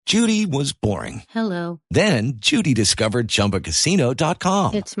Judy was boring. Hello. Then Judy discovered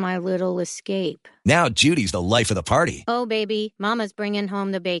ChumbaCasino.com. It's my little escape. Now Judy's the life of the party. Oh, baby, mama's bringing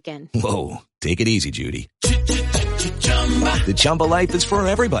home the bacon. Whoa, take it easy, Judy. The Chumba life is for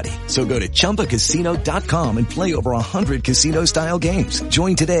everybody. So go to ChumbaCasino.com and play over 100 casino-style games.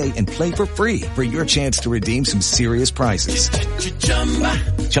 Join today and play for free for your chance to redeem some serious prizes.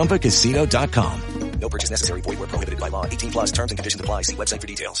 ChumbaCasino.com. No purchase necessary. Void where prohibited by law. 18 plus terms and conditions apply. See website for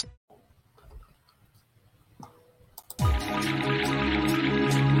details.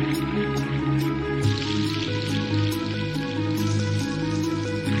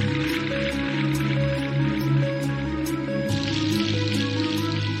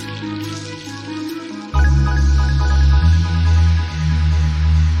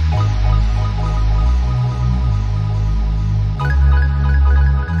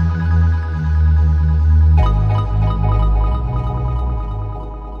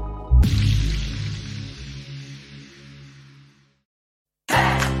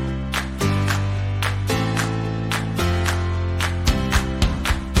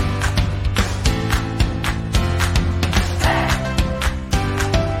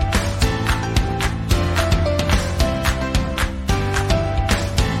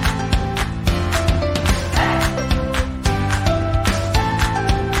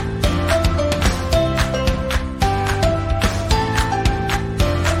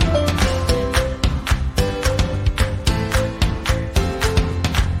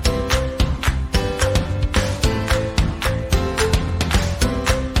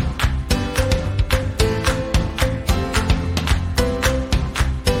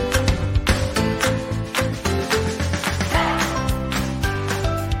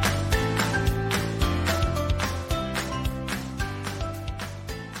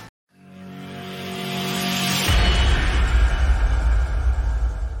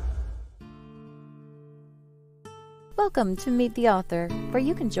 Welcome to Meet the Author, where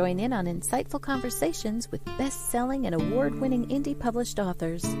you can join in on insightful conversations with best-selling and award-winning indie published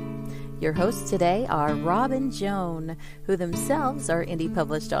authors. Your hosts today are Rob and Joan, who themselves are indie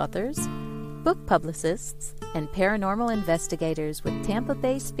published authors, book publicists, and paranormal investigators with Tampa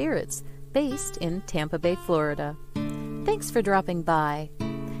Bay Spirits, based in Tampa Bay, Florida. Thanks for dropping by.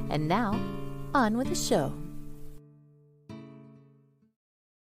 And now, on with the show.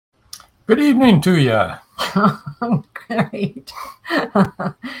 Good evening to you. Great.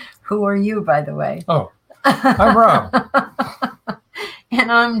 Who are you, by the way? Oh, I'm Rob.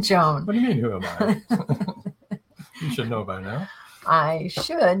 And I'm Joan. What do you mean, who am I? You should know by now. I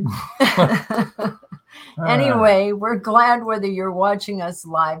should. Anyway, we're glad whether you're watching us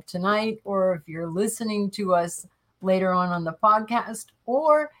live tonight or if you're listening to us later on the podcast,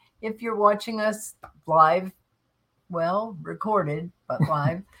 or if you're watching us live, well, recorded, but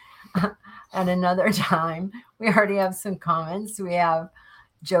live. At another time. We already have some comments. We have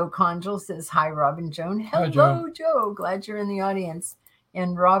Joe Conjal says, hi, Robin Joan. Hello, hi, Joe. Glad you're in the audience.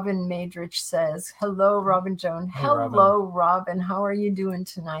 And Robin Madrich says, hello, Robin Joan. Hey, hello, Robin. How are you doing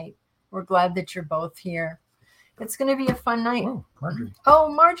tonight? We're glad that you're both here. It's going to be a fun night. Oh, Marjorie.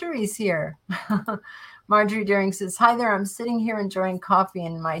 Oh, Marjorie's here. Marjorie Daring says, hi there. I'm sitting here enjoying coffee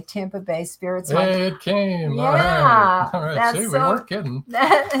in my Tampa Bay Spirits. Hey, it came. Yeah. All right. See, we weren't kidding.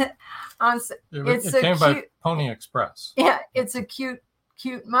 It came by Pony Express. Yeah, it's a cute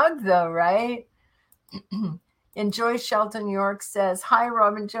mug, though, right? And Joy Shelton York says, hi,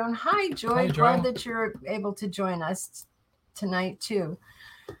 Robin Joan. Hi, Joy. Hey, Joy. Glad that you're able to join us tonight, too.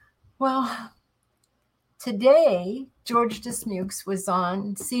 Well, today, George Dismukes was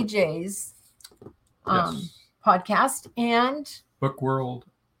on CJ's podcast, and Book World,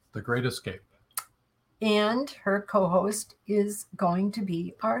 The Great Escape. And her co-host is going to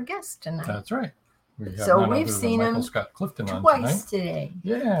be our guest tonight. That's right. We've seen Michael him Scott Clifton twice today.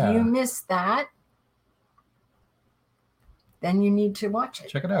 Yeah. If you missed that, then you need to watch it.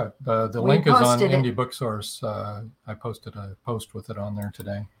 Check it out. The link is on Indie Book Source. I posted a post with it on there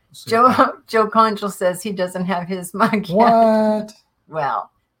today. Joe Conjal says he doesn't have his mug yet. What? Well,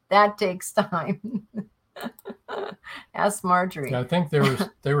 that takes time. Ask Marjorie. Yeah, I think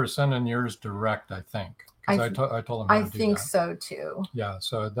they were sending yours direct, I think. I told them how to do think that. so too. Yeah,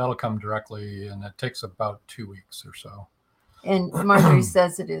 so that'll come directly, and it takes about 2 weeks or so. And Marjorie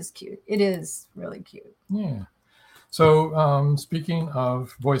says it is cute. It is really cute. Yeah. So speaking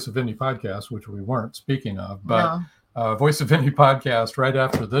of Voice of Indie podcast, which we weren't speaking of, but Voice of Indie podcast, right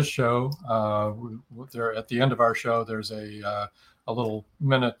after this show, there at the end of our show, there's a little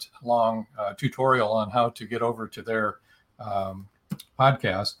minute-long tutorial on how to get over to their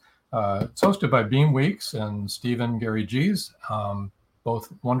podcast. It's hosted by Beam Weeks and Stephen Gary G's.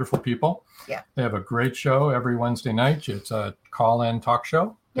 both wonderful people. Yeah. They have a great show every Wednesday night. It's a call-in talk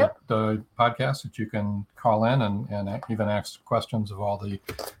show. Yep. The podcast that you can call in and even ask questions of all the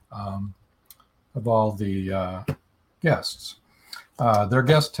guests. Their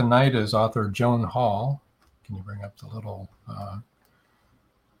guest tonight is author Joan Hall. Can you bring up the little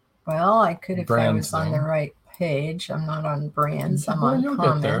Well, I could if I was thing on the right page. I'm not on brands. I'm Well, on you'll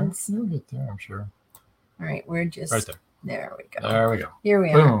comments. You'll get there, I'm sure. All right, we're just Right there. There we go. There we go. Here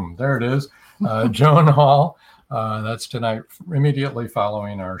we are. Boom. There it is. Joan Hall. That's tonight, immediately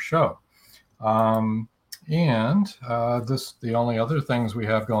following our show. The only other things we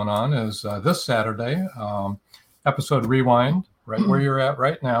have going on is this Saturday, episode Rewind, right where you're at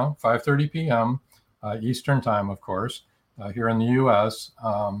right now, 5:30 p.m. Eastern time, of course, here in the U.S.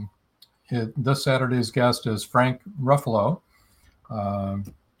 This Saturday's guest is Frank Ruffalo.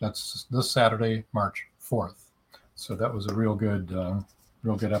 That's this Saturday, March 4th. So that was a real good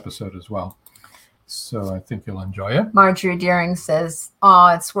episode as well. So I think you'll enjoy it. Marjorie Deering says, "Oh,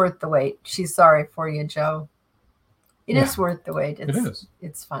 it's worth the wait." She's sorry for you, Joe. It is worth the wait. It is.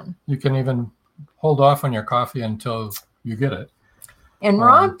 It's fun. You can even hold off on your coffee until you get it. And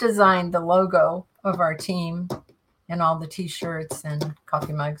Rob designed the logo of our team and all the T-shirts and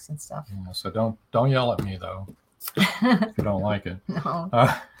coffee mugs and stuff. Yeah, so don't yell at me though if you don't like it. No,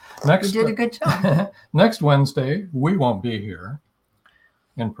 Next, you did a good job. Next Wednesday, we won't be here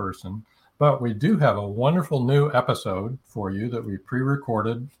in person, but we do have a wonderful new episode for you that we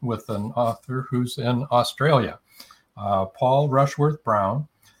pre-recorded with an author who's in Australia, Paul Rushworth Brown.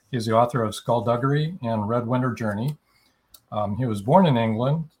 He's the author of Skullduggery and Red Winter Journey. He was born in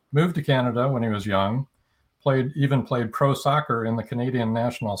England, moved to Canada when he was young, played pro soccer in the Canadian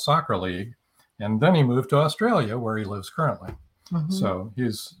National Soccer League, and then he moved to Australia where he lives currently. Mm-hmm. So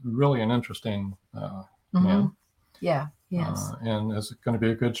he's really an interesting man. Yeah, yes. And it's going to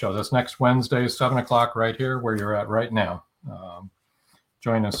be a good show. That's next Wednesday, 7:00 right here where you're at right now.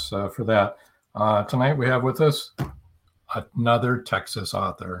 Join us for that. Tonight we have with us another Texas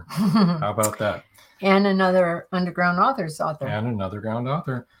author. How about that? And another underground author's author.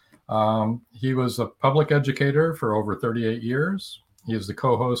 He was a public educator for over 38 years. He is the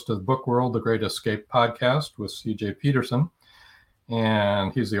co-host of Book World, The Great Escape podcast with C.J. Peterson.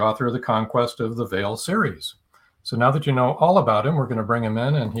 And he's the author of The Conquest of the Veil series. So now that you know all about him, we're going to bring him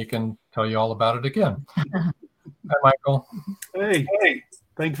in and he can tell you all about it again. Hi, Michael. Hey,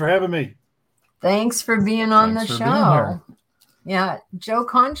 thanks for having me. Thanks for being on the show. Yeah, Joe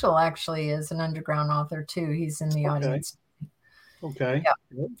Conchel actually is an underground author too. He's in the audience. Okay.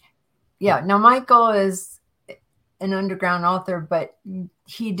 Yeah. Now Michael is an underground author, but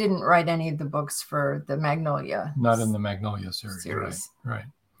he didn't write any of the books for the Magnolia. Not in the Magnolia series.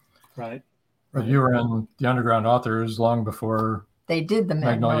 Right. But you were in the underground authors long before they did the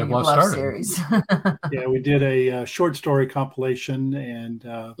Magnolia Bluff series. Yeah, we did a short story compilation, and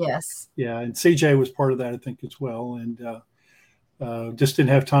yes, and CJ was part of that, I think, as well. And just didn't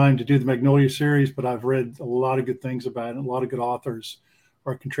have time to do the Magnolia series, but I've read a lot of good things about it. A lot of good authors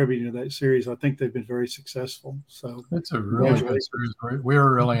are contributing to that series. I think they've been very successful. So it's a really good series.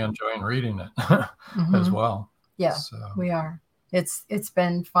 We're really enjoying reading it as well. Yeah, we are. It's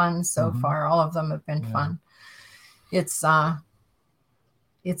been fun so far. All of them have been fun. It's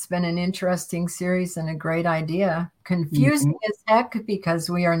been an interesting series and a great idea. Confusing as heck because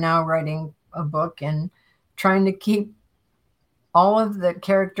we are now writing a book and trying to keep all of the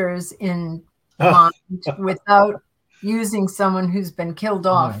characters in mind without using someone who's been killed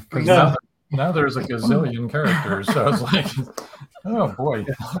off. Now there's a gazillion characters, so it's like, oh boy.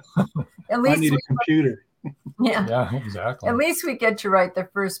 At least I need a computer. Yeah, exactly. At least we get to write the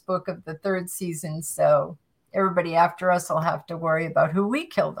first book of the third season, so everybody after us will have to worry about who we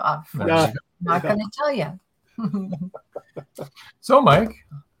killed off. I'm not going to tell you. So, Mike,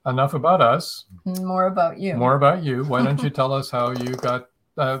 enough about us. More about you. Why don't you tell us how you got?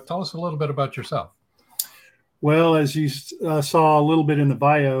 Tell us a little bit about yourself. Well, as you saw a little bit in the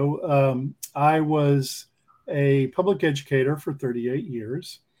bio, I was a public educator for 38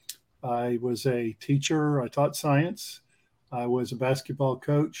 years. I was a teacher. I taught science. I was a basketball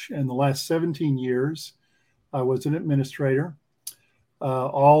coach. And the last 17 years, I was an administrator.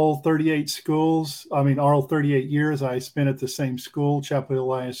 All 38 years I spent at the same school, Chapel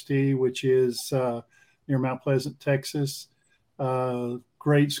Hill ISD, which is near Mount Pleasant, Texas.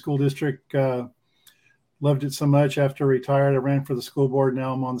 Great school district. Loved it so much. After I retired, I ran for the school board.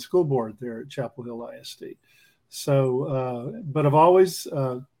 Now I'm on the school board there at Chapel Hill ISD. So, but I've always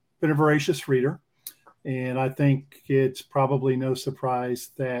been a voracious reader. And I think it's probably no surprise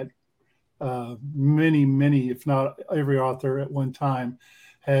that Many, if not every author at one time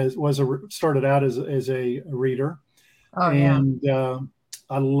started out as a reader. Oh, and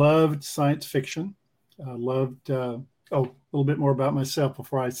I loved science fiction. I loved, a little bit more about myself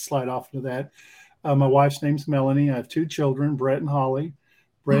before I slide off into that. My wife's name's Melanie. I have 2 children, Brett and Holly.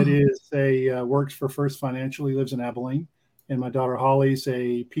 Brett works for First Financial. He lives in Abilene. And my daughter Holly's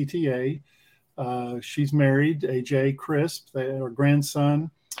a PTA. She's married, AJ Crisp. Our grandson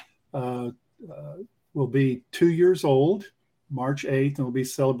will be 2 years old, March 8th, and we'll be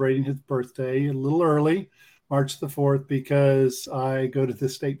celebrating his birthday a little early, March the 4th, because I go to the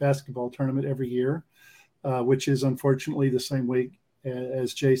state basketball tournament every year, which is unfortunately the same week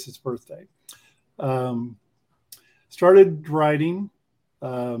as Jason's birthday. Started writing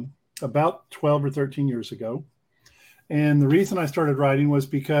about 12 or 13 years ago. And the reason I started writing was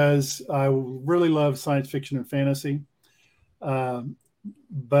because I really love science fiction and fantasy,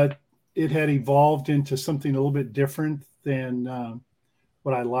 but it had evolved into something a little bit different than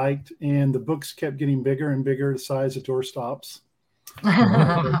what I liked. And the books kept getting bigger and bigger, the size of doorstops,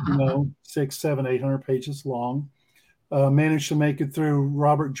 600, 700, 800 pages long. Managed to make it through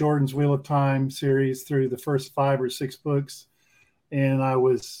Robert Jordan's Wheel of Time series through the first 5 or 6 books. And I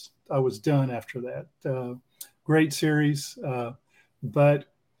was done after that. Great series, but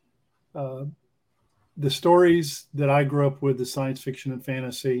the stories that I grew up with, the science fiction and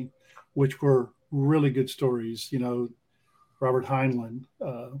fantasy, which were really good stories, Robert Heinlein,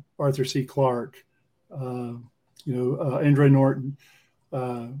 Arthur C. Clarke, Andre Norton,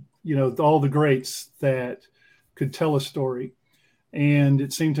 all the greats that could tell a story. And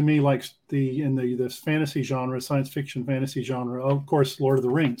it seemed to me like in the fantasy genre, science fiction fantasy genre, of course, Lord of the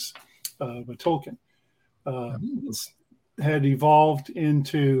Rings by Tolkien, had evolved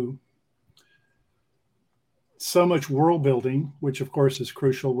into so much world building, which of course is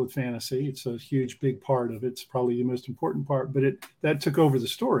crucial with fantasy. It's a huge, big part of it. It's probably the most important part, but that took over the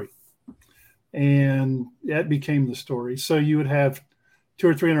story, and that became the story. So you would have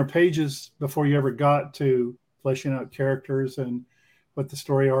 200 or 300 pages before you ever got to fleshing out characters and what the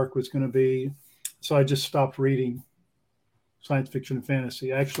story arc was going to be. So I just stopped reading science fiction and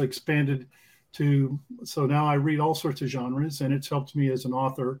fantasy. I actually expanded so now I read all sorts of genres, and it's helped me as an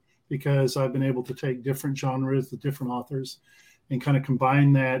author because I've been able to take different genres, the different authors, and kind of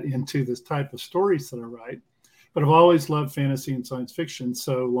combine that into this type of stories that I write. But I've always loved fantasy and science fiction.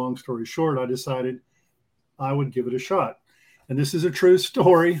 So long story short, I decided I would give it a shot. And this is a true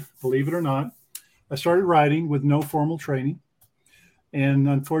story, believe it or not. I started writing with no formal training. And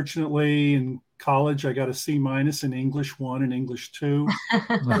unfortunately, in college, I got a C- in English 1 and English 2.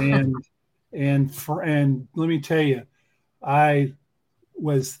 And let me tell you, I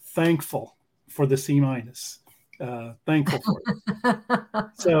was thankful for the C-. Thankful for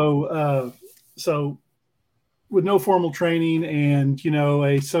it. So with no formal training and,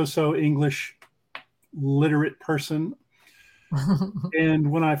 a so-so English literate person.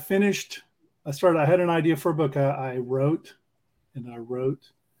 And when I finished, I had an idea for a book. I wrote.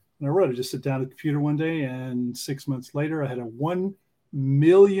 I just sit down at the computer one day, and 6 months later, I had a 1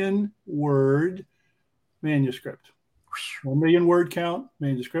 million word manuscript, 1 million word count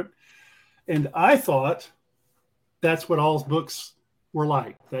manuscript. And I thought that's what all books were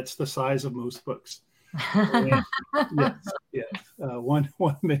like. That's the size of most books. Yes. 1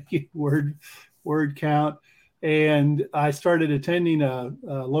 million word count. And I started attending a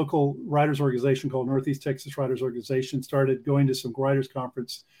local writers organization called Northeast Texas Writers Organization, started going to some writers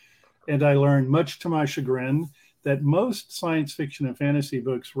conference. And I learned, much to my chagrin, that most science fiction and fantasy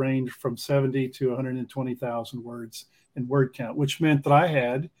books range from 70 to 120,000 words in word count, which meant that I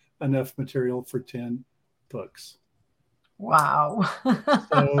had enough material for 10 books. Wow.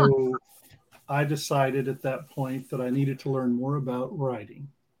 So I decided at that point that I needed to learn more about writing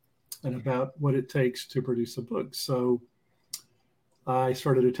and about what it takes to produce a book. So I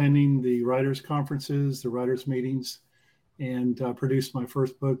started attending the writers' conferences, the writers' meetings, and produced my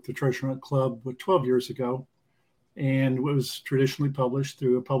first book, The Treasure Hunt Club, 12 years ago. And it was traditionally published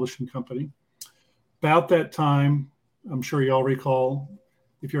through a publishing company. About that time, I'm sure you all recall,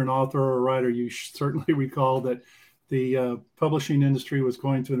 if you're an author or a writer, you certainly recall that the publishing industry was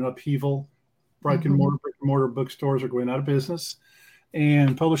going through an upheaval. Brick and mortar bookstores are going out of business,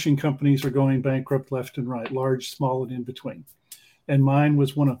 and publishing companies are going bankrupt left and right, large, small, and in between. And mine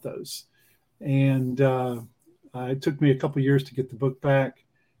was one of those. And it took me a couple of years to get the book back,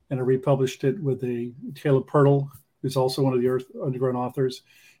 and I republished it with Caleb Pirtle, who's also one of the Earth Underground authors.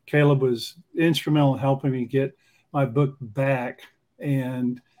 Caleb was instrumental in helping me get my book back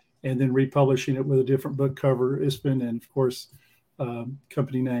and then republishing it with a different book cover, ISBN, and of course,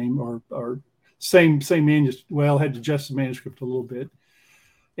 company name or same manuscript. Well, had to adjust the manuscript a little bit.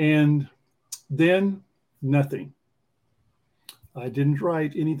 And then nothing. I didn't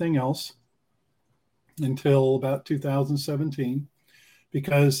write anything else until about 2017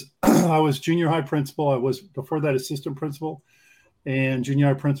 because I was junior high principal. I was before that assistant principal, and junior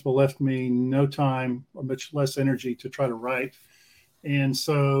high principal left me no time or much less energy to try to write. And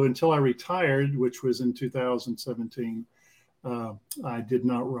so until I retired, which was in 2017, I did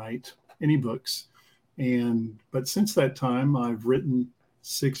not write any books. But since that time, I've written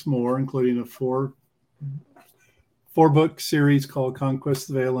 6 more, including a four book series called Conquest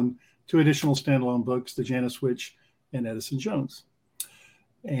of the Veil and 2 additional standalone books, The Janus Witch and Edison Jones.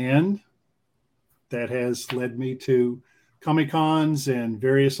 And that has led me to Comic-Cons and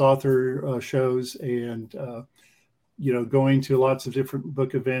various author shows and, going to lots of different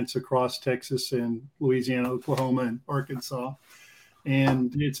book events across Texas and Louisiana, Oklahoma, and Arkansas.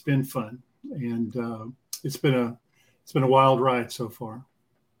 And it's been fun. And it's been a wild ride so far.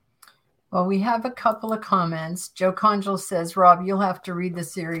 Well, we have a couple of comments. Joe Conjal says, Rob, you'll have to read the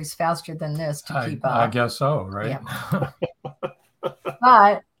series faster than this to keep up. I guess so, right? Yeah.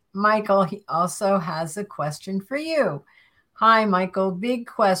 But Michael, he also has a question for you. Hi, Michael. Big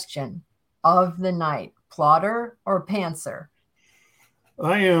question of the night. Plotter or pantser?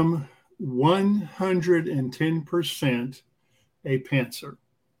 I am 110% a pantser.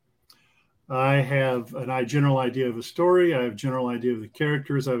 I have a general idea of a story. I have a general idea of the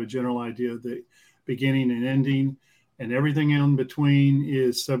characters. I have a general idea of the beginning and ending, and everything in between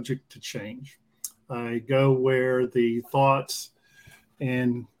is subject to change. I go where the thoughts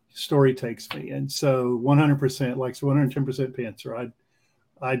and story takes me. And so 100%, like 110% pantser.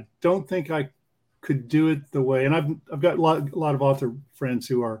 I don't think I could do it the way, and I've got a lot of author friends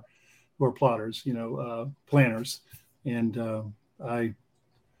who are plotters, planners, and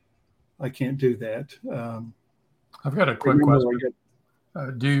I can't do that. I've got a quick question.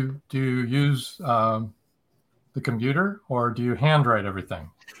 Do you use the computer or do you handwrite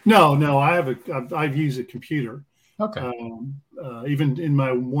everything? No. I've used a computer. Okay. Even in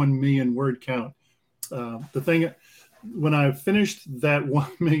my 1 million word count, the thing when I finished that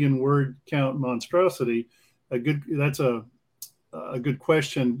 1 million word count monstrosity, that's a good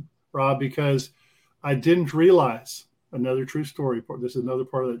question, Rob, because I didn't realize. Another true story. This is another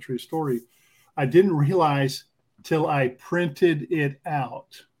part of that true story. I didn't realize till I printed it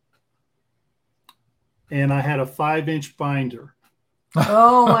out. And I had a 5-inch binder.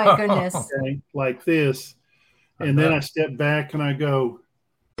 Oh, my goodness. Okay, like this. And then I step back and I go,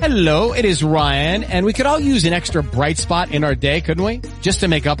 hello, it is Ryan, and we could all use an extra bright spot in our day, couldn't we? Just to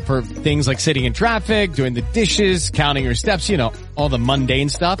make up for things like sitting in traffic, doing the dishes, counting your steps, all the mundane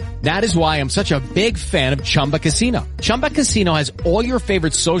stuff. That is why I'm such a big fan of Chumba Casino. Chumba Casino has all your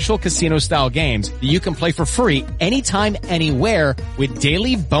favorite social casino style games that you can play for free anytime, anywhere with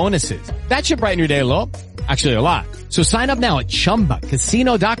daily bonuses. That should brighten your day a little. Actually, a lot. So sign up now at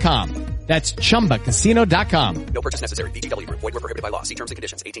ChumbaCasino.com. That's ChumbaCasino.com. No purchase necessary. VGW Group. Void where prohibited by law. See terms and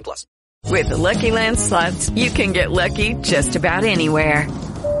conditions. 18+. With the Lucky Land Slots, you can get lucky just about anywhere.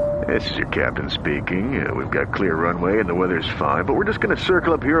 This is your captain speaking. We've got clear runway and the weather's fine, but we're just going to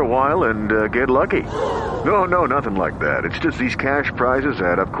circle up here a while and get lucky. No, nothing like that. It's just these cash prizes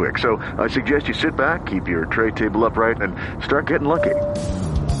add up quick. So I suggest you sit back, keep your tray table upright, and start getting lucky.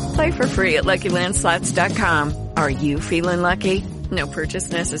 Play for free at LuckyLandSlots.com. Are you feeling lucky? No purchase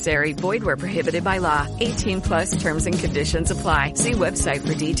necessary. Void where prohibited by law. 18+ terms and conditions apply. See website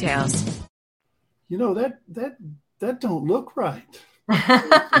for details. That don't look right.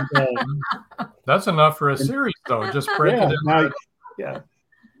 That's enough for a series, though. Just break it in. Yeah,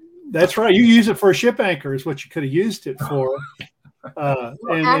 that's right. You use it for a ship anchor is what you could have used it for.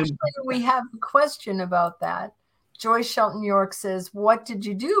 Actually, we have a question about that. Joyce Shelton York says, what did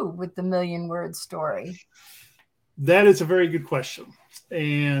you do with the 1 million word story? That is a very good question.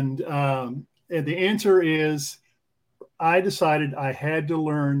 And the answer is I decided I had to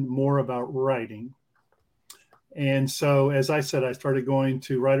learn more about writing. And so, as I said, I started going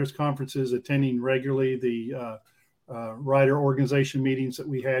to writers' conferences, attending regularly the writer organization meetings that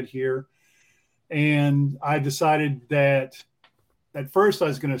we had here. And I decided that at first I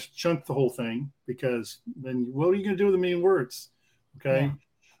was going to chunk the whole thing because then what are you going to do with 1 million words? Okay.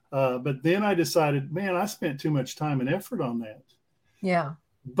 Yeah. But then I decided, man, I spent too much time and effort on that. Yeah.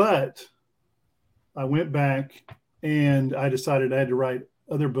 But I went back and I decided I had to write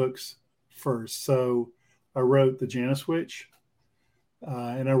other books first. So I wrote The Janus Witch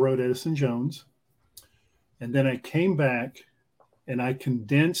and I wrote Edison Jones. And then I came back and I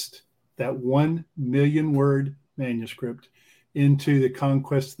condensed that 1 million word manuscript into the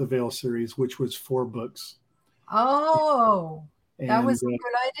Conquest of the Veil series, which was 4 books. Oh, that was a good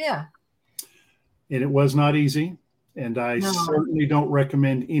idea. And it was not easy. And I certainly don't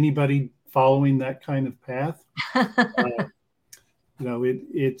recommend anybody following that kind of path.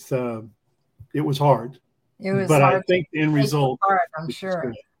 It was hard. It was but hard. I think the end result, I'm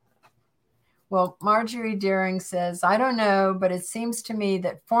sure. Well, Marjorie Daring says, I don't know, but it seems to me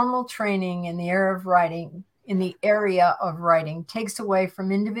that formal training in the area of writing takes away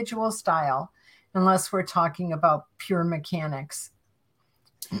from individual style, unless we're talking about pure mechanics.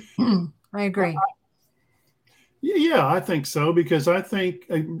 I agree. Yeah, I think so, because I think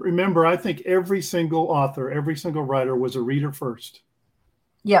every single author, every single writer was a reader first.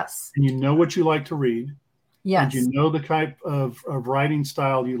 Yes. And you know what you like to read. Yes. And you know the type of writing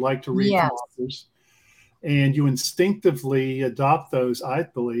style you like to read from authors. And you instinctively adopt those, I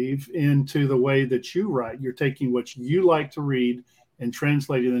believe, into the way that you write. You're taking what you like to read and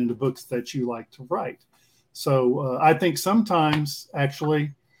translating it into books that you like to write. So I think sometimes,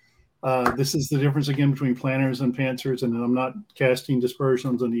 actually, this is the difference again between planners and pantsers, and I'm not casting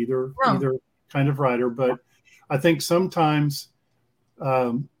dispersions on either kind of writer, but I think sometimes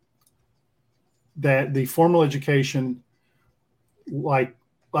that the formal education, like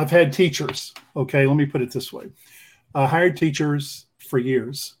I've had teachers, okay, let me put it this way. I hired teachers for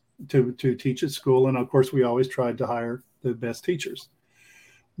years to teach at school, and of course we always tried to hire the best teachers.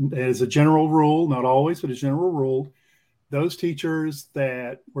 As a general rule, not always, but as a general rule, those teachers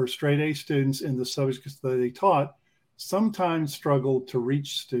that were straight A students in the subjects that they taught sometimes struggled to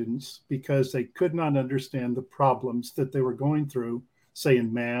reach students because they could not understand the problems that they were going through, say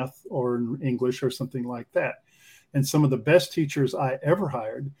in math or in English or something like that. And some of the best teachers I ever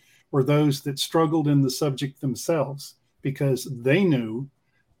hired were those that struggled in the subject themselves because they knew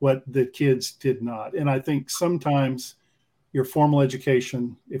what the kids did not. And I think sometimes your formal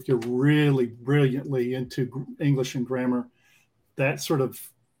education, if you're really brilliantly into English and grammar, that sort of,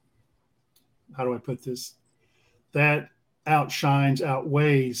 how do I put this? That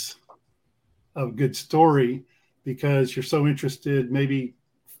outweighs a good story because you're so interested, maybe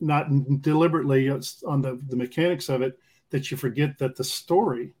not deliberately on the mechanics of it, that you forget that the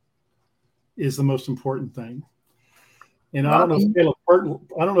story is the most important thing. And I don't know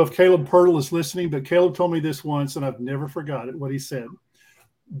if Caleb Pirtle is listening, but Caleb told me this once, and I've never forgot it, what he said.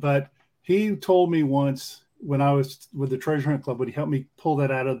 But he told me once when I was with the Treasure Hunt Club, when he helped me pull that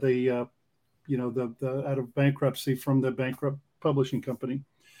out of the out of bankruptcy from the bankrupt publishing company,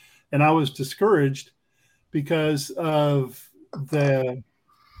 and I was discouraged because of the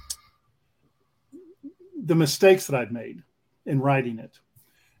mistakes that I'd made in writing it.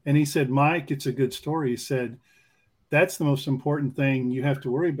 And he said, Mike, it's a good story. He said, that's the most important thing you have to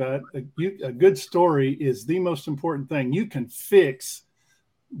worry about. A good story is the most important thing. You can fix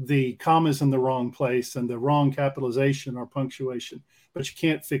the commas in the wrong place and the wrong capitalization or punctuation, but you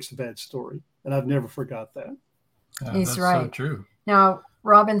can't fix a bad story. And I've never forgot that. He's right. So true. Now,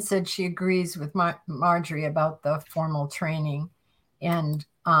 Robin said she agrees with Marjorie about the formal training. And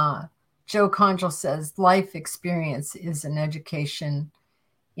Joe Conjal says life experience is an education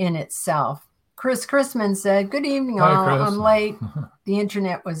in itself. Chris Chrisman said, good evening, all. Chris. I'm late. The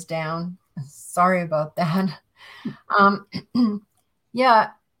internet was down. Sorry about that. Yeah,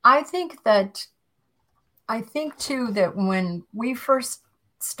 I think too that when we first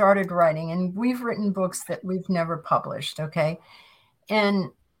started writing, and we've written books that we've never published, okay? And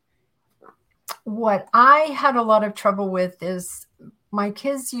what I had a lot of trouble with is my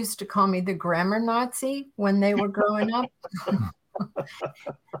kids used to call me the grammar Nazi when they were growing up.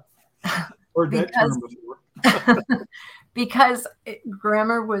 Because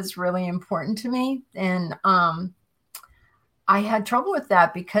grammar was really important to me. And I had trouble with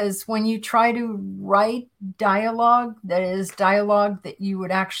that because when you try to write dialogue that you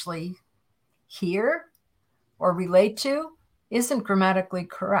would actually hear or relate to, isn't grammatically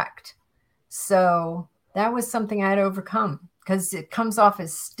correct. So that was something I had to overcome because it comes off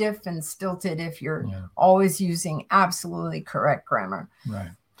as stiff and stilted if you're always using absolutely correct grammar.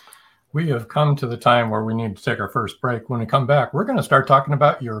 Right. We have come to the time where we need to take our first break. When we come back, we're going to start talking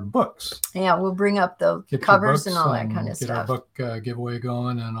about your books. Yeah, we'll bring up the covers and all that kind of stuff. Get our book giveaway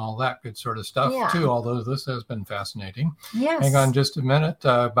going and all that good sort of stuff, too, although this has been fascinating. Yes. Hang on just a minute,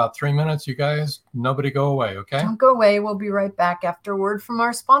 about 3 minutes, you guys. Nobody go away, okay? Don't go away. We'll be right back after a word from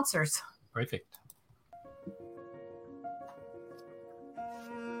our sponsors. Perfect.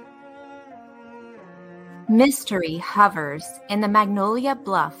 Mystery hovers in the Magnolia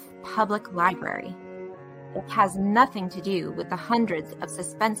Bluff Public Library. It has nothing to do with the hundreds of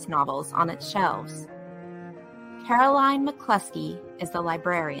suspense novels on its shelves. Caroline McCluskey is the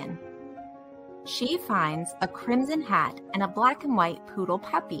librarian. She finds a crimson hat and a black and white poodle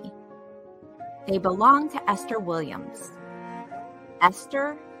puppy. They belong to Esther Williams.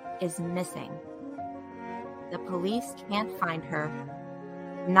 Esther is missing. The police can't find her.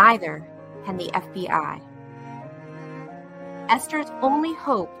 Neither can the FBI. Esther's only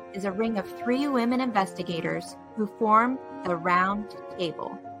hope is a ring of 3 women investigators who form the Round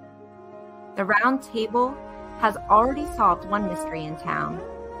Table. The Round Table has already solved one mystery in town,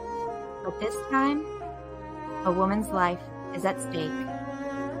 but this time, a woman's life is at stake.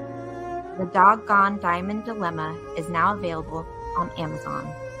 The Doggone Diamond Dilemma is now available on Amazon.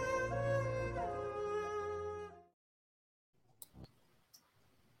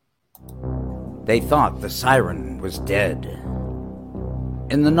 They thought the siren was dead.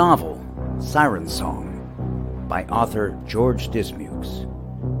 In the novel Siren Song by author George Dismukes,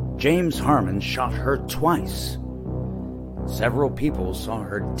 James Harmon shot her twice. Several people saw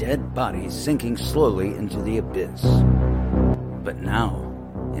her dead body sinking slowly into the abyss. But now,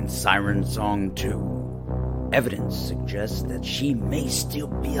 in Siren Song 2, evidence suggests that she may still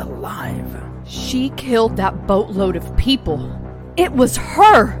be alive. She killed that boatload of people. It was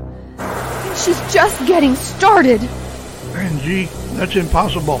her! And she's just getting started! Angie, that's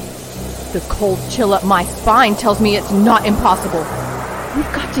impossible. The cold chill up my spine tells me it's not impossible.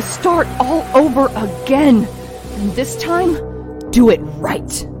 We've got to start all over again. And this time, do it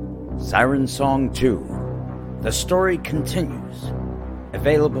right. Siren Song 2. The story continues.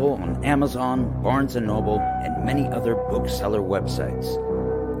 Available on Amazon, Barnes & Noble, and many other bookseller websites.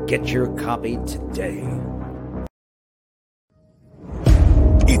 Get your copy today.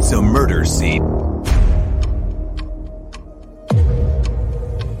 It's a murder scene.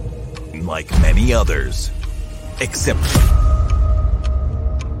 Like many others. Except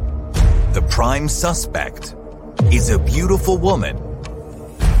the prime suspect is a beautiful woman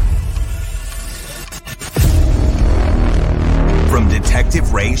from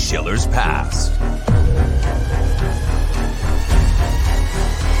Detective Ray Schiller's past.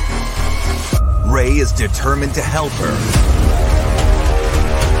 Ray is determined to help her.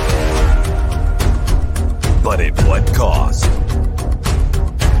 But at what cost?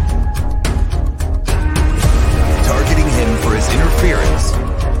 Targeting him for his interference,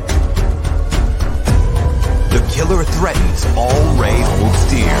 the killer threatens all Ray holds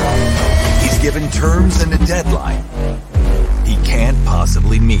dear. He's given terms and a deadline he can't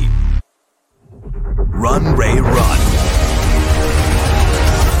possibly meet. Run, Ray, run.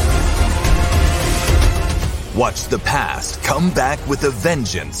 Watch the past come back with a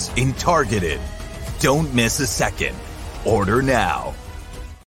vengeance in Targeted. Don't miss a second. Order now.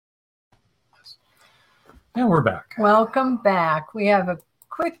 And we're back. Welcome back. We have a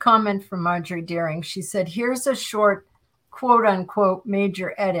quick comment from Marjorie Deering. She said, here's a short, quote unquote,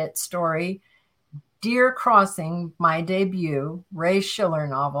 major edit story. Deer Crossing, my debut Ray Schiller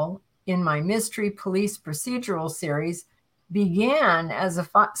novel in my mystery police procedural series, began as a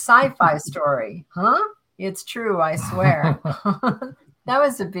sci-fi story. Huh? It's true, I swear. That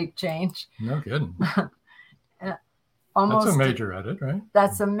was a big change. No kidding. Almost, that's a major edit, right?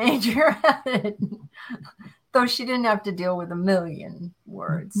 That's a major edit. Though she didn't have to deal with a million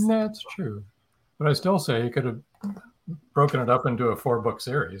words. That's true. But I still say you could have broken it up into a 4-book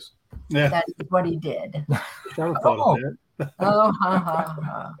series. Yeah. That's what he did. Oh, ha, ha,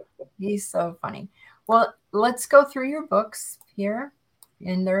 ha. He's so funny. Well, let's go through your books here.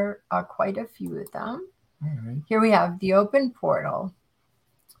 And there are quite a few of them. All right. Here we have The Open Portal.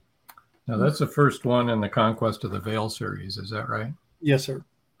 Now, that's the first one in the Conquest of the Veil series. Is that right? Yes, sir.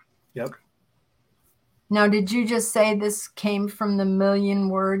 Yep. Now, did you just say this came from the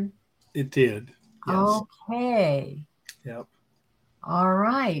million-word? It did. Yes. Okay. Yep. All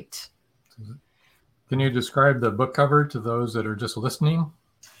right. Can you describe the book cover to those that are just listening?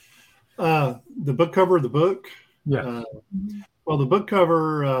 The book cover of the book? Yeah. Well, the book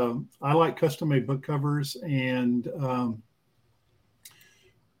cover, I like custom-made book covers, and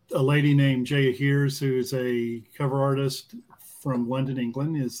a lady named Jaya Hears, who is a cover artist from London,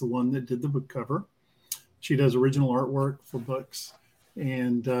 England, is the one that did the book cover. She does original artwork for books,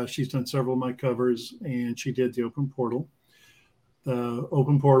 and she's done several of my covers, and she did The Open Portal. The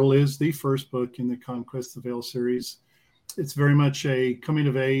Open Portal is the first book in the Conquest of the Veil series. It's very much a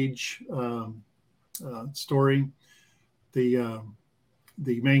coming-of-age story. The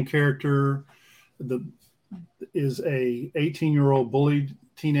main character is a 18-year-old bullied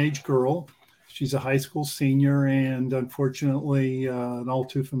teenage girl. She's a high school senior, and unfortunately, an all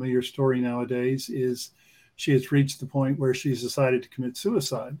too familiar story nowadays is she has reached the point where she's decided to commit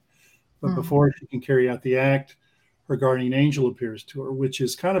suicide. But before she can carry out the act, her guardian angel appears to her, which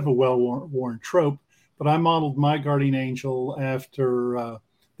is kind of a well-worn trope. But I modeled my guardian angel after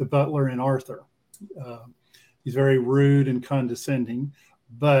the butler in Arthur. He's very rude and condescending,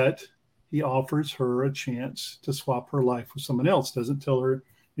 but he offers her a chance to swap her life with someone else. Doesn't tell her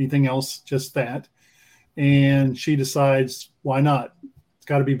anything else, just that. And she decides, why not? It's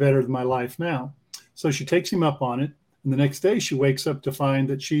got to be better than my life now. So she takes him up on it. And the next day she wakes up to find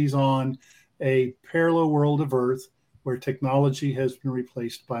that she's on a parallel world of Earth where technology has been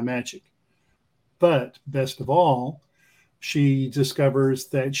replaced by magic. But best of all, she discovers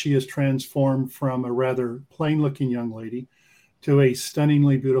that she is transformed from a rather plain-looking young lady to a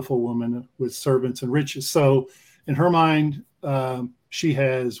stunningly beautiful woman with servants and riches. So in her mind, she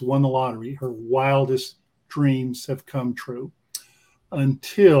has won the lottery. Her wildest dreams have come true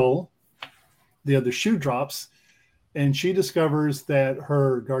until the other shoe drops, and she discovers that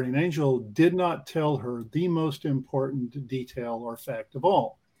her guardian angel did not tell her the most important detail or fact of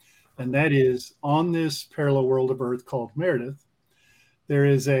all. And that is, on this parallel world of Earth called Meredith, there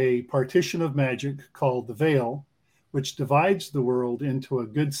is a partition of magic called the Veil, which divides the world into a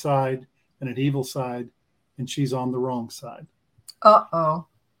good side and an evil side, and she's on the wrong side. Uh-oh.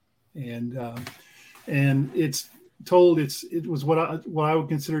 And it's told, it was what I would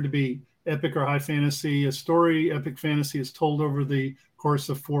consider to be epic or high fantasy. A story, epic fantasy, is told over the course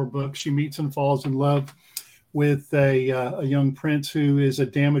of 4 books. She meets and falls in love with a young prince who is a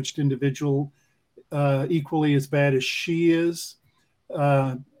damaged individual, equally as bad as she is.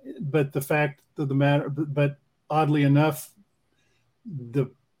 But the fact of the matter, but oddly enough,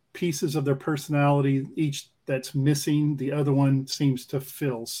 the pieces of their personality, each that's missing, the other one seems to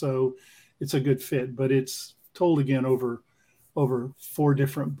fill. So it's a good fit, but it's told again over 4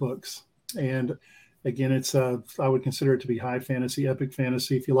 different books. And again, it's I would consider it to be high fantasy, epic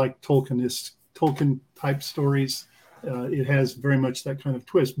fantasy. If you like Tolkien type stories, it has very much that kind of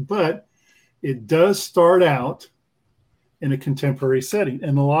twist, but it does start out in a contemporary setting.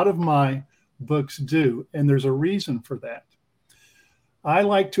 And a lot of my books do. And there's a reason for that. I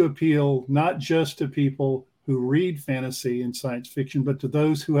like to appeal not just to people who read fantasy and science fiction, but to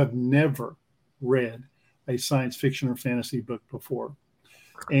those who have never read a science fiction or fantasy book before.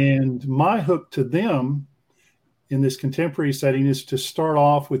 And my hook to them in this contemporary setting is to start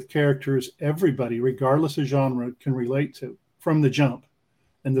off with characters everybody, regardless of genre, can relate to from the jump.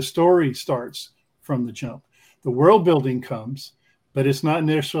 And the story starts from the jump. The world building comes, but it's not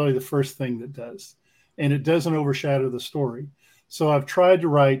necessarily the first thing that does. And it doesn't overshadow the story. So I've tried to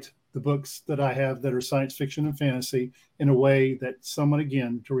write the books that I have that are science fiction and fantasy in a way that someone,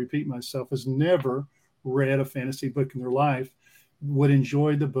 again, to repeat myself, has never read a fantasy book in their life would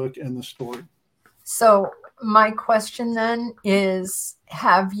enjoy the book and the story. So my question then is,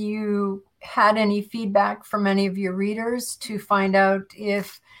 have you had any feedback from any of your readers to find out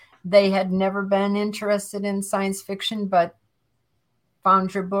if they had never been interested in science fiction but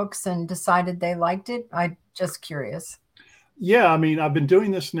found your books and decided they liked it? I'm just curious. Yeah, I mean, I've been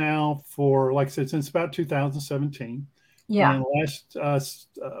doing this now for, like I said, since about 2017. Yeah. And last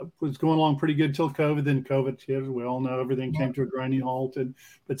was going along pretty good till COVID. Then COVID hit. We all know everything came to a grinding halt.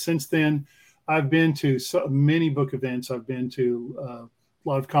 But since then, I've been to so many book events. I've been to a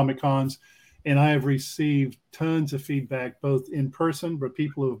lot of Comic Cons, and I have received tons of feedback, both in person, but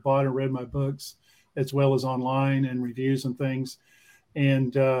people who have bought and read my books, as well as online and reviews and things.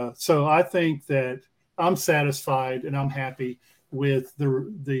 And so I think that I'm satisfied and I'm happy with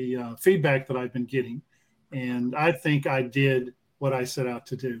the feedback that I've been getting. And I think I did what I set out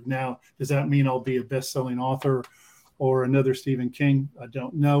to do. Now, does that mean I'll be a best-selling author or another Stephen King? I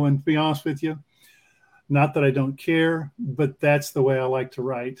don't know. And to be honest with you, not that I don't care, but that's the way I like to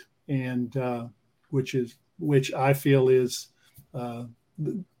write, and which I feel is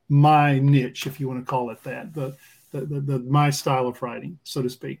my niche, if you want to call it that, the my style of writing, so to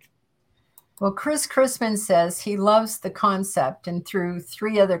speak. Well, Chris Chrisman says he loves the concept, and through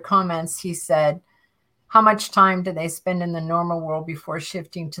 3 other comments, he said, how much time do they spend in the normal world before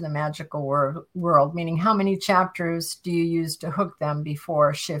shifting to the magical world? Meaning, how many chapters do you use to hook them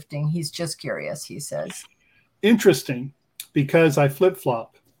before shifting? He's just curious, he says. Interesting, because I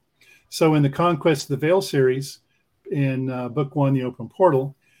flip-flop. So in the Conquest of the Veil series, in book 1, The Open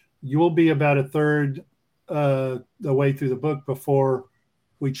Portal, you will be about a third the way through the book before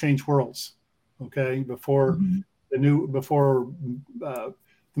we change worlds. Okay, before the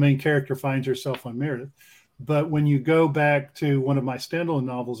main character finds herself on Meredith. But when you go back to one of my standalone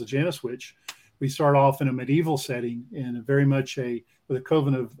novels, A Janus Witch, we start off in a medieval setting and very much with a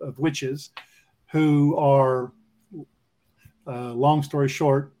coven of witches who are, long story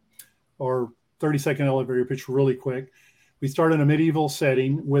short, or 30-second elevator pitch really quick. We start in a medieval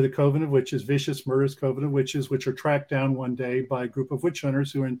setting with a coven of witches, vicious, murderous coven of witches, which are tracked down one day by a group of witch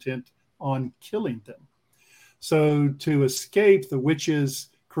hunters who are intent on killing them. So to escape, the witches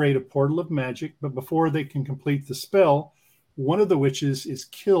create a portal of magic, but before they can complete the spell, one of the witches is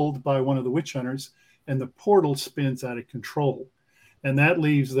killed by one of the witch hunters, and the portal spins out of control. And that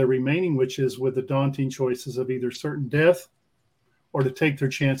leaves the remaining witches with the daunting choices of either certain death or to take their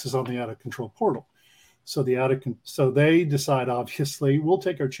chances on the out-of-control portal. So they decide, obviously, we'll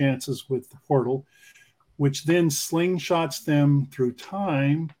take our chances with the portal, which then slingshots them through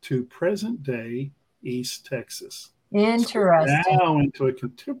time to present-day East Texas. Interesting. So now into a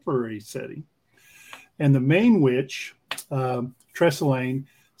contemporary setting. And the main witch, Tresselaine,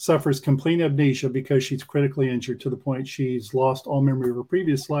 suffers complete amnesia because she's critically injured to the point she's lost all memory of her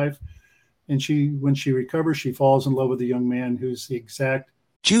previous life. And when she recovers, she falls in love with a young man who's the exact.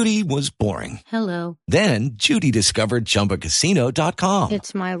 Judy was boring. Hello. Then Judy discovered ChumbaCasino.com.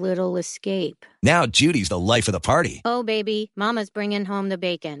 It's my little escape. Now Judy's the life of the party. Oh, baby, mama's bringing home the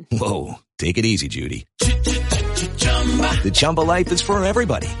bacon. Whoa, take it easy, Judy. The Chumba life is for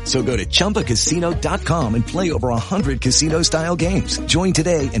everybody. So go to ChumbaCasino.com and play over 100 casino-style games. Join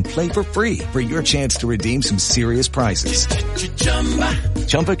today and play for free for your chance to redeem some serious prizes.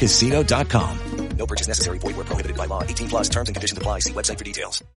 ChumbaCasino.com. No purchase necessary. Void where prohibited by law. 18+ terms and conditions apply. See website for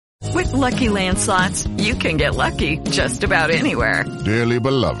details. With Lucky Land Slots, you can get lucky just about anywhere. Dearly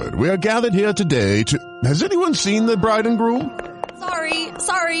beloved, we are gathered here today to... Has anyone seen the bride and groom?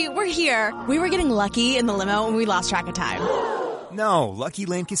 Sorry, we're here. We were getting lucky in the limo and we lost track of time. No, Lucky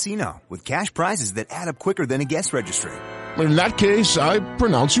Land Casino, with cash prizes that add up quicker than a guest registry. In that case, I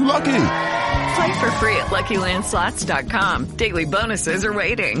pronounce you lucky. Play for free at LuckyLandSlots.com. Daily bonuses are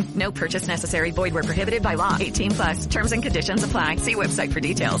waiting. No purchase necessary. Void where prohibited by law. 18+. Terms and conditions apply. See website for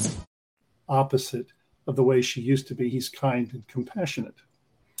details. Opposite of the way she used to be. He's kind and compassionate.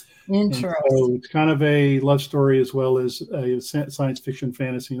 Interesting. So it's kind of a love story as well as a science fiction,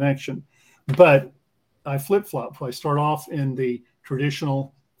 fantasy, and action. But I flip-flop. I start off in the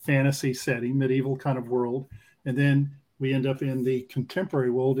traditional fantasy setting, medieval kind of world, and then we end up in the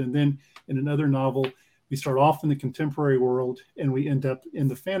contemporary world. And then in another novel, we start off in the contemporary world and we end up in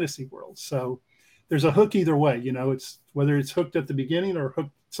the fantasy world. So there's a hook either way. It's whether it's hooked at the beginning or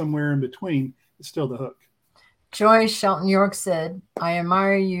hooked somewhere in between, it's still the hook. Joy Shelton York said, I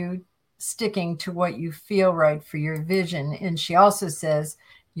admire you sticking to what you feel right for your vision. And she also says,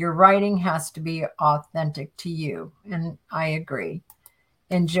 your writing has to be authentic to you. And I agree.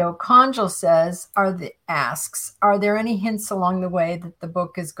 And Joe Conjal says, are there any hints along the way that the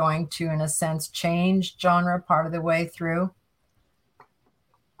book is going to, in a sense, change genre part of the way through?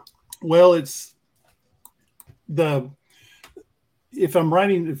 Well, if I'm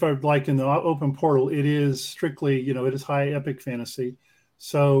like in the open portal, it is strictly, it is high epic fantasy.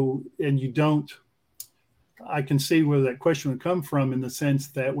 So, I can see where that question would come from in the sense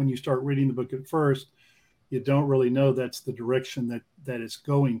that when you start reading the book at first, you don't really know that's the direction that it's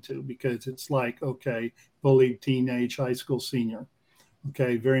going to, because it's like, okay, bullied teenage high school senior.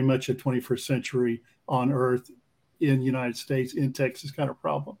 Okay, very much a 21st century on Earth in the United States, in Texas kind of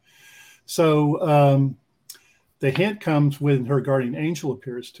problem. So the hint comes when her guardian angel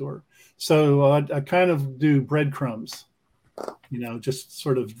appears to her. So I kind of do breadcrumbs, just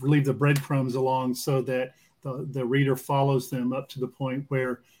sort of leave the breadcrumbs along so that the reader follows them up to the point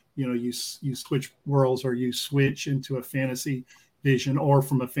where, you switch worlds or you switch into a fantasy vision or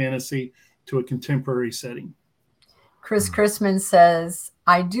from a fantasy to a contemporary setting. Chris Chrisman says,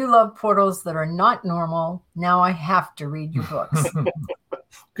 I do love portals that are not normal. Now I have to read your books.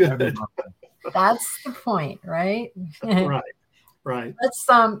 Good. That's the point, right? Right.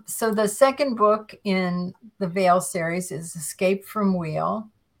 So the second book in the Veil series is Escape from Wheel,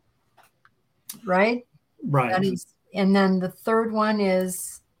 right? Right. And then the third one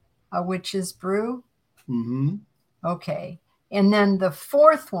is A Witch's Brew. Mm-hmm. Okay. And then the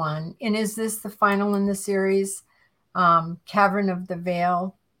fourth one, and is this the final in the series? Cavern of the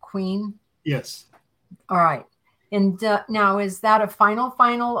Veil Queen? Yes. All right. And now, is that a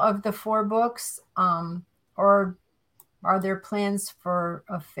final of the 4 books? Or are there plans for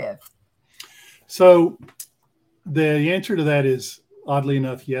a 5th? So the answer to that is, oddly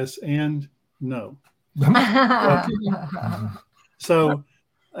enough, yes and no. So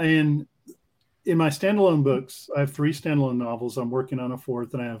in my standalone books, I have 3 standalone novels. I'm working on a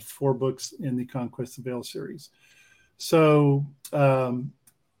 4th, and I have 4 books in the Conquest of Veil series. So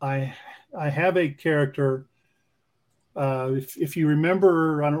I have a character. If you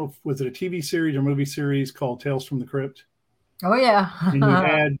remember, I don't know, was it a TV series or movie series called Tales from the Crypt? Oh, yeah. And you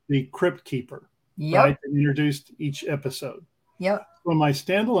had the Crypt Keeper. Yep. right, that introduced each episode. Yep. For my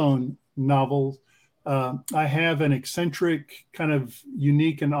standalone novels, I have an eccentric, kind of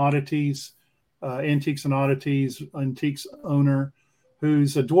unique and oddities, antiques owner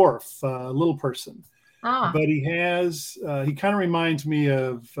who's a dwarf, a little person. But he kind of reminds me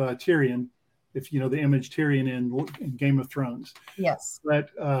of Tyrion, if you know the image Tyrion in Game of Thrones. Yes. But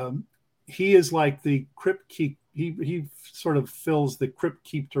he is like the crypt keep. He sort of fills the crypt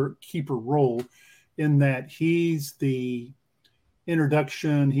keeper role, in that he's the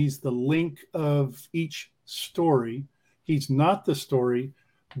introduction, he's the link of each story. He's not the story,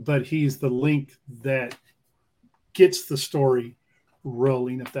 but he's the link that gets the story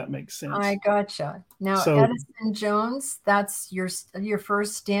rolling, if that makes sense. I gotcha. Now, So- Edison Jones, that's your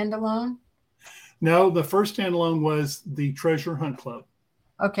first standalone? No, the first standalone was the Treasure Hunt Club.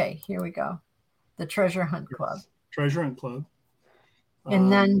 Okay, here we go. The Treasure Hunt Club. Treasure Hunt Club.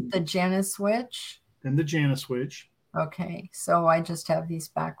 And then the Janus Witch. And the Janus Witch. Okay, so I just have these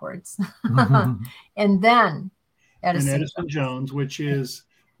backwards. Mhm. And then Edison. And Edison Jones, which is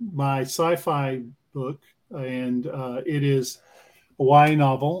my sci-fi book, and it is a YA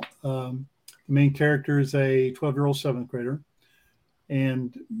novel. The main character is a 12-year-old seventh grader,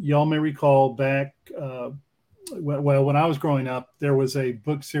 and y'all may recall back, when I was growing up, there was a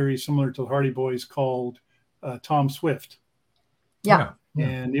book series similar to the Hardy Boys called Tom Swift. Yeah.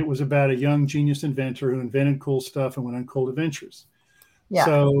 And it was about a young genius inventor who invented cool stuff and went on cool adventures. Yeah.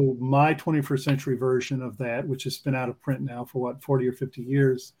 So my 21st century version of that, which has been out of print now for 40 or 50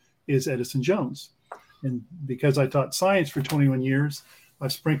 years, is Edison Jones. And because I taught science for 21 years,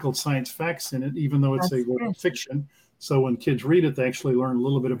 I've sprinkled science facts in it, even though it's That's a work good. of fiction. So when kids read it, they actually learn a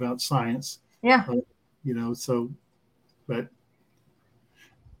little bit about science. Yeah. But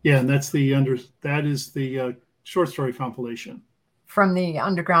yeah, and that is the short story compilation. From the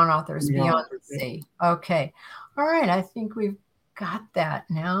Underground Authors Beyond Beyond the the Sea. Okay. All right. I think we've got that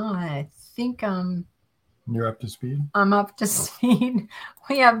now. I think You're up to speed? I'm up to speed.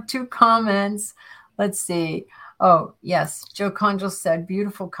 We have 2 comments. Let's see. Oh, yes. Joe Conjal said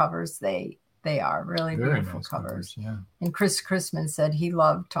beautiful covers. They are really Very beautiful nice covers. Yeah. And Chris Chrisman said he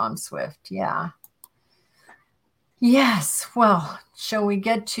loved Tom Swift. Yeah. Yes. Well, shall we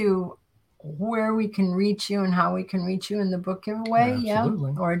get to where we can reach you and how we can reach you in the book giveaway?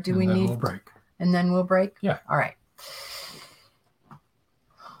 Absolutely. Yeah. Or do And we then need we'll break? And then we'll break? Yeah. All right.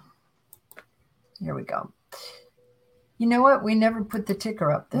 Here we go. You know what? We never put the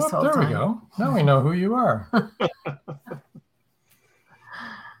ticker up this whole there time. we go. Now we know who you are.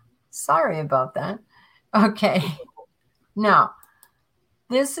 Sorry about that. Okay. Now,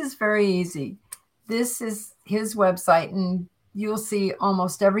 this is very easy. This is his website, and you'll see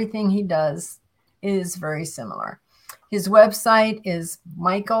almost everything he does is very similar. His website is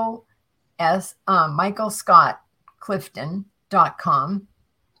michaelscottclifton.com.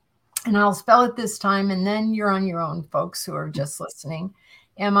 And I'll spell it this time, and then you're on your own, folks who are just listening.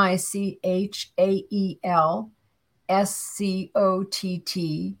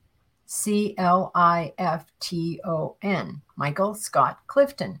 MichaelScottClifton.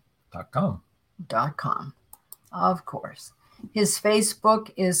 MichaelScottClifton.com. Of course. His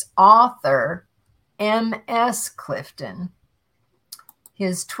Facebook is author MS Clifton.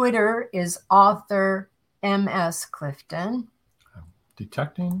 His Twitter is author MS Clifton.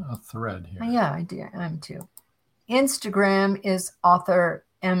 Detecting a thread here. Yeah, I do. I'm too. Instagram is author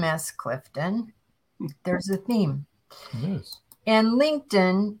MS Clifton. There's a theme. It is. And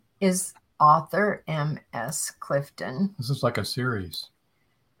LinkedIn is author MS Clifton. This is like a series.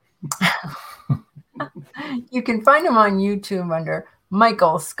 You can find him on YouTube under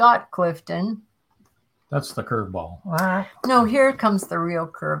Michael Scott Clifton. That's the curveball. No, here comes the real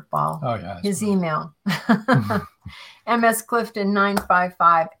curveball. Oh, yeah. His email.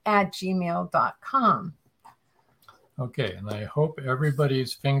 msclifton955@gmail.com. Okay, and I hope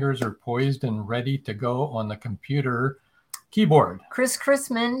everybody's fingers are poised and ready to go on the computer keyboard. Chris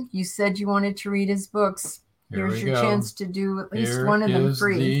Chrisman, you said you wanted to read his books. Here Here's we your go. chance to do at least Here one of them is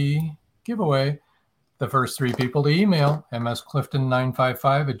free. the giveaway. The first 3 people to email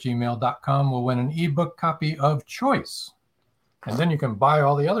msclifton955@gmail.com will win an ebook copy of choice. And then you can buy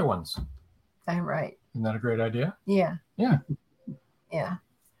all the other ones. All right. Isn't that a great idea? Yeah. Yeah. Yeah.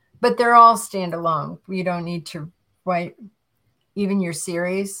 But they're all standalone. You don't need to write even your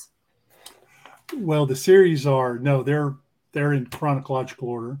series. Well, the series they're in chronological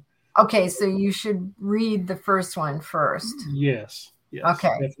order. Okay, so you should read the first one first. Yes.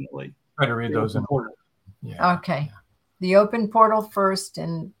 Okay. Definitely. Try to read those in order. Yeah. Okay. The open portal first,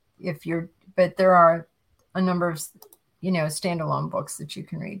 and but there are a number of, standalone books that you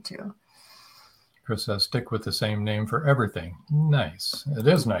can read too. Chris says, stick with the same name for everything. Nice. It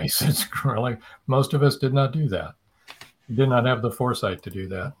is nice. It's really, most of us did not do that. We did not have the foresight to do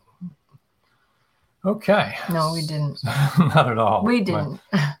that. Okay. No, we didn't. Not at all. We didn't.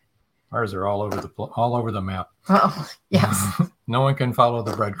 Ours are all over the map. Oh, yes. No one can follow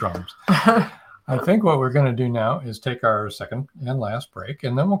the breadcrumbs. I think what we're going to do now is take our second and last break,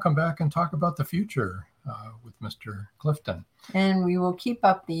 and then we'll come back and talk about the future with Mr. Clifton. And we will keep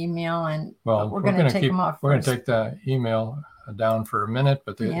up the email, and we're going to take them off. We're going to take the email down for a minute,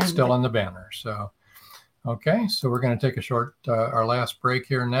 but it's still in the banner. So, okay, so we're going to take a short, our last break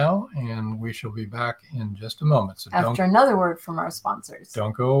here now, and we shall be back in just a moment. So after another word from our sponsors.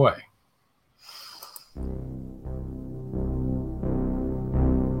 Don't go away.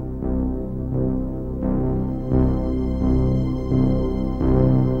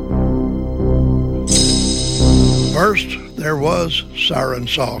 First, there was Siren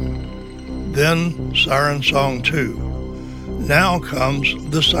Song, then Siren Song 2. Now comes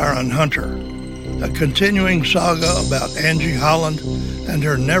The Siren Hunter, a continuing saga about Angie Holland and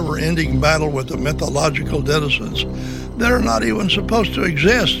her never-ending battle with the mythological denizens that are not even supposed to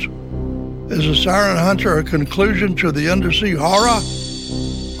exist. Is The Siren Hunter a conclusion to the undersea horror?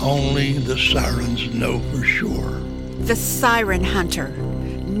 Only the sirens know for sure. The Siren Hunter,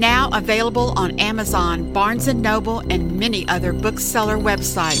 now available on Amazon, Barnes & Noble, and many other bookseller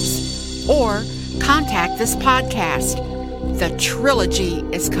websites. Or contact this podcast. The trilogy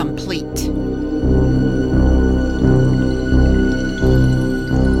is complete.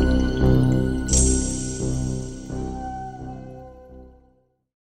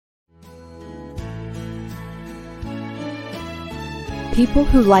 People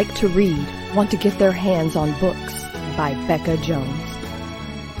who like to read want to get their hands on books by Becca Jones.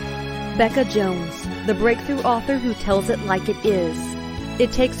 Becca Jones, the breakthrough author who tells it like it is.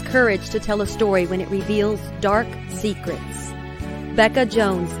 It takes courage to tell a story when it reveals dark secrets. Becca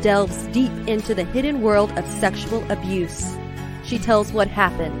Jones delves deep into the hidden world of sexual abuse. She tells what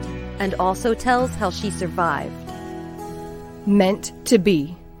happened and also tells how she survived. Meant to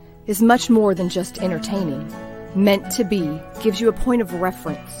Be is much more than just entertaining. Meant to Be gives you a point of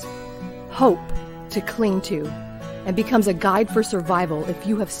reference, hope to cling to, and becomes a guide for survival if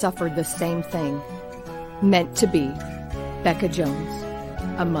you have suffered the same thing. Meant to Be, Becca Jones,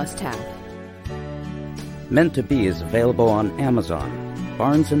 a must-have. Meant to Be is available on Amazon,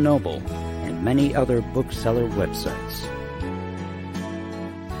 Barnes & Noble, and many other bookseller websites.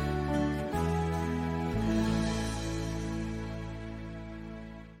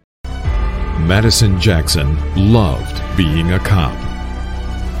 Madison Jackson loved being a cop.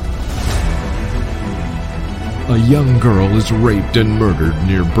 A young girl is raped and murdered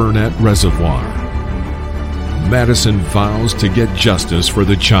near Burnett Reservoir. Madison vows to get justice for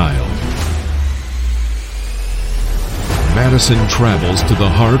the child. Madison travels to the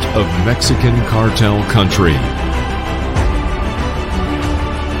heart of Mexican cartel country.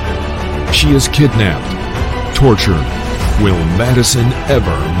 She is kidnapped, tortured. Will Madison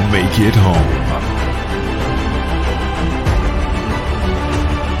ever make it home?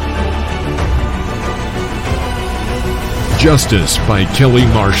 Justice by Kelly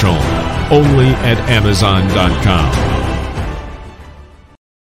Marshall, only at Amazon.com.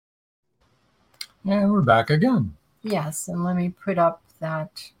 And we're back again. Yes, and let me put up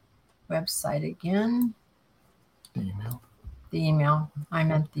that website again. The email. The email. I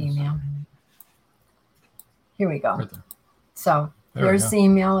meant the email. Here we go. Right there. So there's the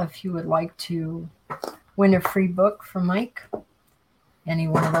email if you would like to win a free book from Mike. Any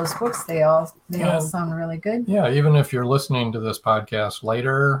one of those books, they all sound really good. Yeah, even if you're listening to this podcast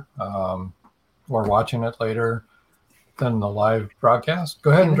later or watching it later than the live broadcast, go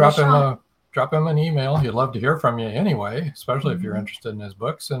ahead and drop him an email. He'd love to hear from you anyway, especially if you're interested in his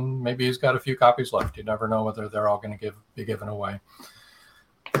books, and maybe he's got a few copies left. You never know whether they're all going to be given away.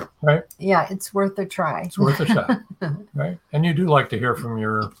 Right? Yeah, it's worth a try. It's worth a shot. Right? And you do like to hear from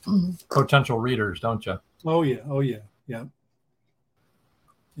your potential readers, don't you? Oh, yeah. Oh, yeah. Yeah.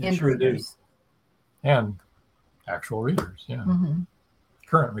 And sure readers. And actual readers, yeah. Mm-hmm.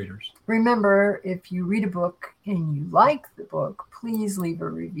 Current readers. Remember, if you read a book and you like the book, please leave a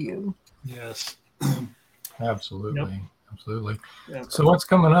review. Yes. Absolutely. Yep. Absolutely. Yep. So what's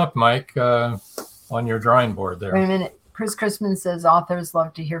coming up, Mike, on your drawing board there? Wait a minute. Chris Christman says authors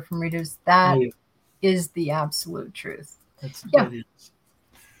love to hear from readers. That is the absolute truth. That is.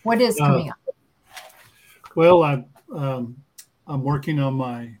 What is coming up? Well, I'm working on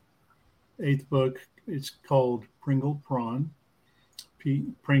my 8th book. It's called Pringle Prawn.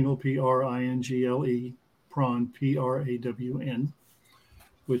 Pringle, Pringle, Prawn, Prawn,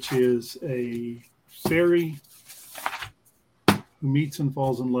 which is a fairy who meets and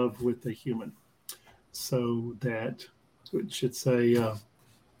falls in love with a human. So that, which it's a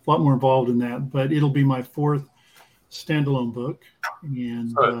lot more involved in that, but it'll be my 4th standalone book.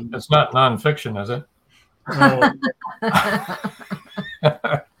 And so it's not nonfiction, is it?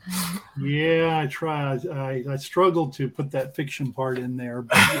 Yeah, I try. I struggled to put that fiction part in there,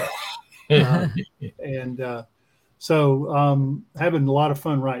 but so having a lot of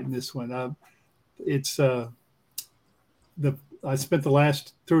fun writing this one. I spent the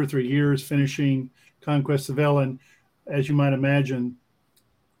last 2 or 3 years finishing Conquest of Ellen. As you might imagine,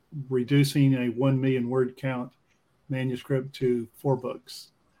 reducing a 1 million word count manuscript to 4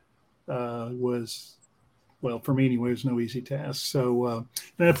 books was, well, for me anyway, it was no easy task. So,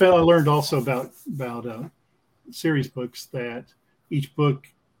 and I learned also about series books that each book,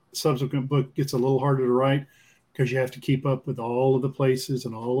 subsequent book, gets a little harder to write because you have to keep up with all of the places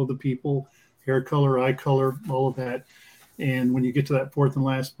and all of the people, hair color, eye color, all of that. And when you get to that 4th and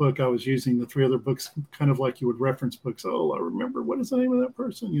last book, I was using the 3 other books kind of like you would reference books. Oh, I remember, what is the name of that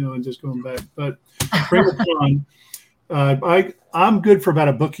person? And just going back. But bring it on. I'm good for about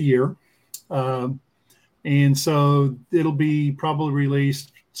a book a year. And so it'll be probably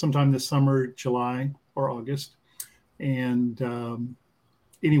released sometime this summer, July or August. And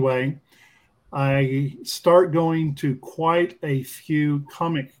anyway, I start going to quite a few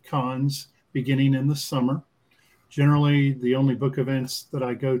comic cons beginning in the summer. Generally, the only book events that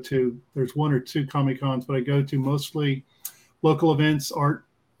I go to, there's 1 or 2 Comic Cons, but I go to mostly local events, art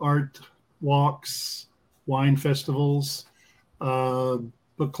walks, wine festivals,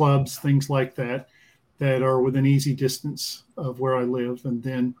 book clubs, things like that are within easy distance of where I live. And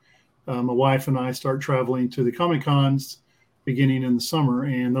then my wife and I start traveling to the Comic Cons beginning in the summer,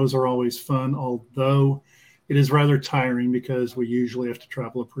 and those are always fun, although it is rather tiring because we usually have to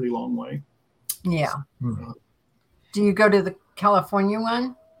travel a pretty long way. Yeah. Do you go to the California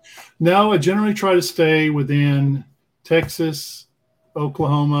one? No, I generally try to stay within Texas,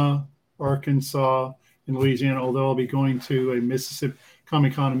 Oklahoma, Arkansas, and Louisiana, although I'll be going to a Mississippi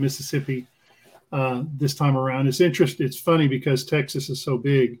Comic-Con in Mississippi this time around. It's funny because Texas is so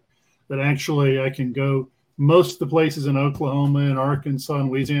big that actually I can go most of the places in Oklahoma and Arkansas and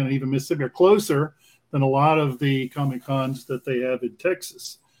Louisiana and even Mississippi are closer than a lot of the Comic-Cons that they have in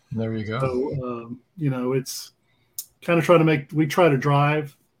Texas. There you go. So, it's kind of we try to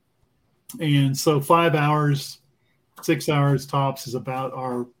drive. And so 5 hours, 6 hours tops is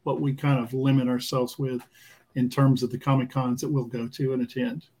about what we kind of limit ourselves with in terms of the Comic-Cons that we'll go to and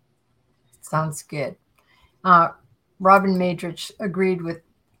attend. Sounds good. Robin Madrich agreed with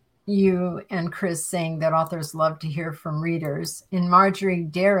you and Chris saying that authors love to hear from readers. And Marjorie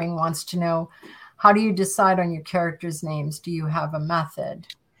Daring wants to know, how do you decide on your characters' names? Do you have a method?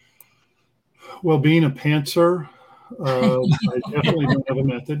 Well, being a pantser, I definitely don't have a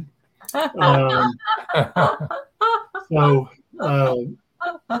method.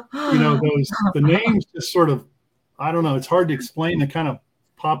 The names just sort of, I don't know, it's hard to explain. They kind of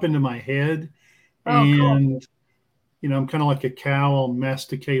pop into my head. And, cool. I'm kind of like a cow. I'll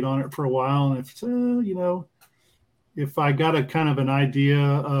masticate on it for a while. And if I got a kind of an idea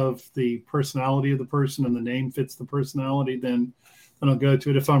of the personality of the person and the name fits the personality, then I'll go to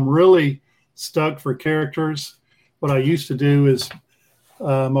it. If I'm really stuck for characters, what I used to do is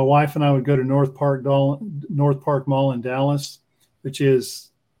my wife and I would go to North Park Mall in Dallas, which is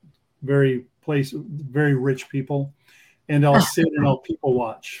very rich people. And I'll sit and I'll people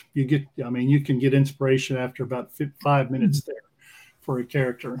watch. You can get inspiration after about 5 minutes there for a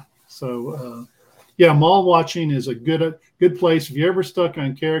character. So, mall watching is a good place. If you're ever stuck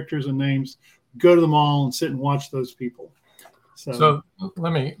on characters and names, go to the mall and sit and watch those people. So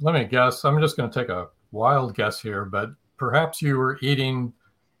let me guess. I'm just going to take a wild guess here, but perhaps you were eating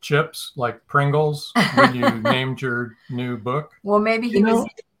chips like Pringles when you named your new book. Well, maybe he was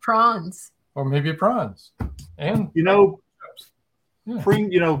eating prawns. Or maybe prawns. And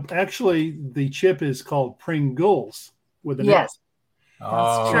actually the chip is called Pringles with an yes. S.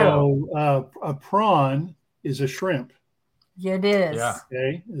 That's true. So a prawn is a shrimp. It is. Yeah.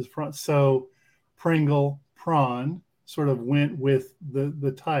 Okay. Is prawn. So Pringle prawn sort of went with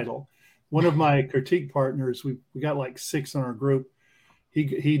the title. One of my critique partners, we got like 6 in our group.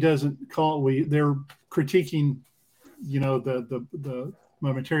 He doesn't call it. They're critiquing,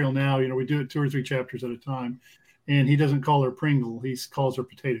 my material now. We do it 2 or 3 chapters at a time, and he doesn't call her Pringle. He calls her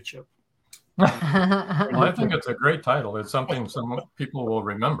potato chip. Well, I think it's a great title. It's something some people will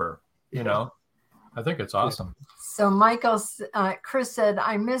remember. I think it's awesome. So Chris said,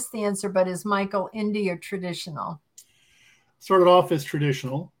 I missed the answer, but is Michael indie or traditional? Started off as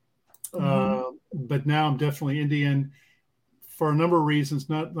traditional. But now I'm definitely indie, and for a number of reasons,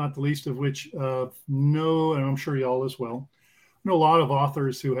 not the least of which, and I'm sure y'all as well, know a lot of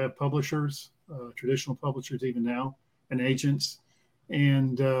authors who have publishers, traditional publishers even now, and agents.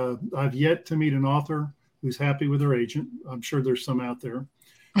 And I've yet to meet an author who's happy with their agent. I'm sure there's some out there.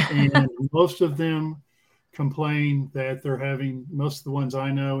 And most of them complain that most of the ones I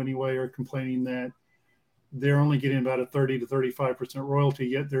know anyway, are complaining that they're only getting about a 30 to 35% royalty,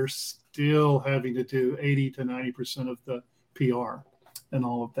 yet they're still having to do 80 to 90% of the PR and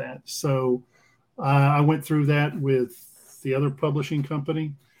all of that. So I went through that with the other publishing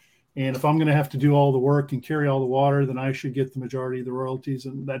company. And if I'm going to have to do all the work and carry all the water, then I should get the majority of the royalties.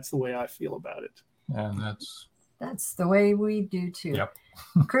 And that's the way I feel about it. And that's the way we do too. Yep.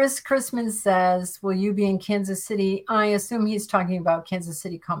 Chris Chrisman says, will you be in Kansas City? I assume he's talking about Kansas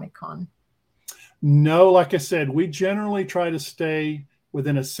City Comic-Con. No, like I said, we generally try to stay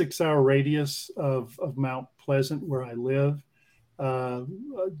within a 6-hour radius of Mount Pleasant, where I live.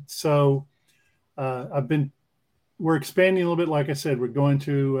 We're expanding a little bit. Like I said, we're going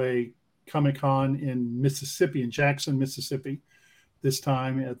to a Comic-Con in Mississippi, in Jackson, Mississippi this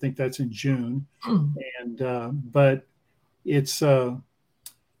time. I think that's in June. But it's, those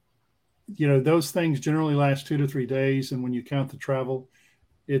things generally last 2 to 3 days. And when you count the travel,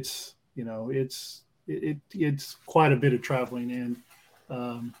 it's quite a bit of traveling. And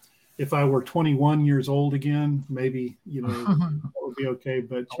if I were 21 years old again, maybe, that would be okay.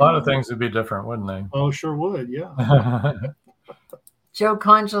 But a lot of things would be different, wouldn't they? Oh, sure would. Yeah. Joe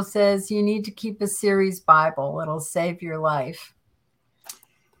Conchel says you need to keep a series Bible. It'll save your life.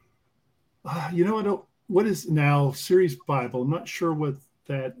 What is now series Bible? I'm not sure what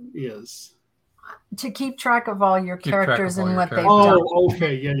that is. To keep track of all your characters and what they've done. Oh,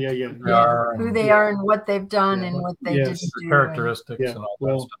 okay. Yeah. Who they are and what they've done and what they didn't do. Characteristics and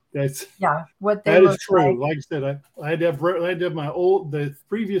all that stuff. What they that look is true. like. Like I said, I had to have the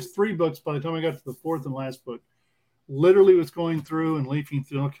previous 3 books. By the time I got to the 4th and last book, literally was going through and leafing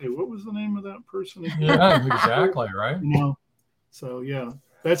through. Okay, what was the name of that person again? Yeah, exactly, right. So yeah,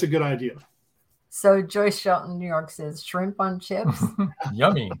 that's a good idea. So Joyce Shelton, New York says shrimp on chips.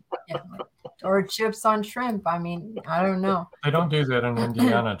 Yummy. Yeah. Or chips on shrimp. I mean, I don't know. They don't do that in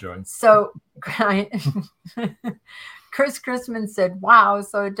Indiana, Joy. So Chris Chrisman said, wow,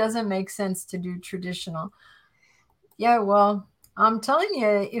 so it doesn't make sense to do traditional. Yeah, well, I'm telling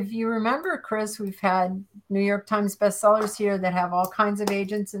you, if you remember, Chris, we've had New York Times bestsellers here that have all kinds of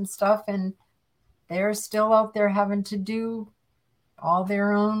agents and stuff, and they're still out there having to do all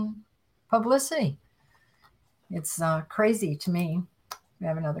their own publicity. It's crazy to me. We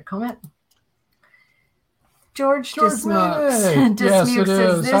have another comment. George Dismukes. Dismukes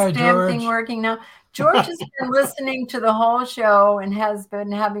says, this Hi, damn George. thing working now. George has been listening to the whole show and has been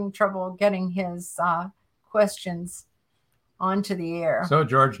having trouble getting his questions onto the air. So,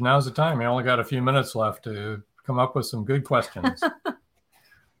 George, now's the time. You only got a few minutes left to come up with some good questions.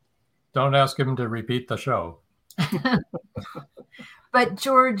 Don't ask him to repeat the show. But,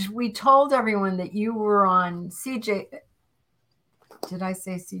 George, we told everyone that you were on CJ. Did I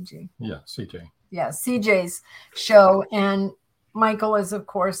say CJ? Yeah, CJ. Yeah, CJ's show. And Michael is, of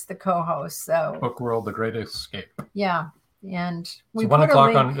course, the co-host. So Book World, The Great Escape. Yeah. And we so 1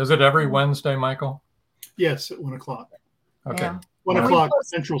 o'clock on, is it every Wednesday, Michael? Yes, at 1 o'clock. Okay. Yeah. 1 o'clock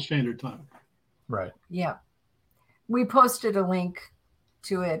Central Standard Time. Right. Yeah. We posted a link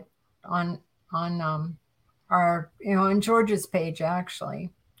to it on our, on George's page, actually.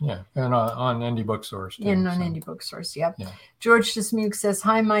 Yeah, and on Indie Booksource. Too, on Indie Booksource, yep. Yeah. George Dismuke says,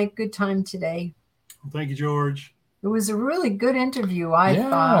 hi, Mike, good time today. Thank you, George. It was a really good interview, I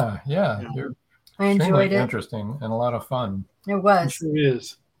thought. Yeah. I enjoyed it. Interesting and a lot of fun. It was. It sure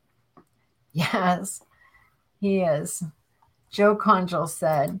is. Yes, he is. Joe Conjal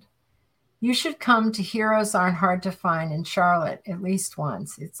said, you should come to Heroes Aren't Hard to Find in Charlotte at least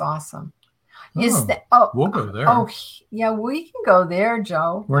once. It's awesome. We'll go there. Oh, yeah, we can go there,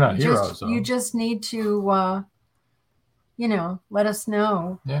 Joe. We're not heroes, though. You just need to, let us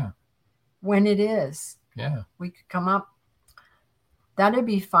know when it is. Yeah. We could come up. That'd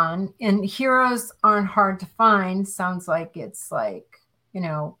be fun. And Heroes Aren't Hard to Find sounds like it's like,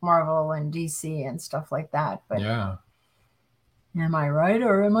 Marvel and DC and stuff like that. But yeah. Am I right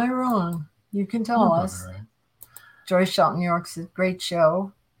or am I wrong? You can tell us. Right. Joyce Shelton, New York's a great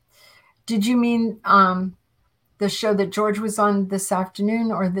show. Did you mean the show that George was on this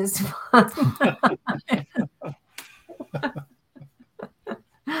afternoon or this one?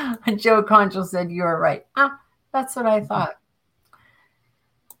 Joe Conchel said, you are right. That's what I thought.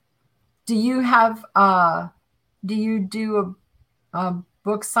 Do you have, do you do a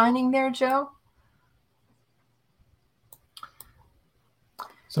book signing there, Joe?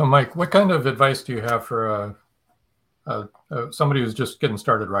 So, Mike, what kind of advice do you have for somebody who's just getting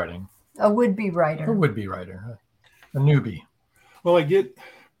started writing? A would-be writer. A would-be writer, a newbie. Well,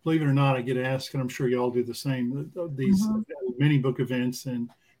 believe it or not, I get asked, and I'm sure you all do the same, these many book events and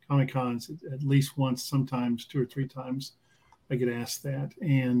Comic-Cons at least once, sometimes 2 or 3 times, I get asked that.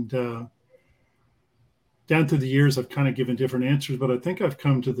 And down through the years, I've kind of given different answers, but I think I've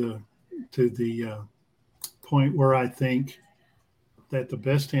come to the point where I think that the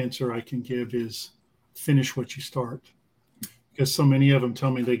best answer I can give is finish what you start. Because so many of them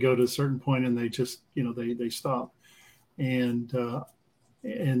tell me they go to a certain point and they just, they stop. And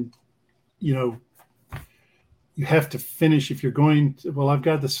you have to finish if you're going to, well, I've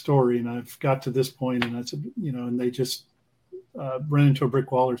got the story and I've got to this point and that's, and they just run into a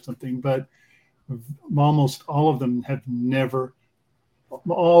brick wall or something. But almost all of them have never,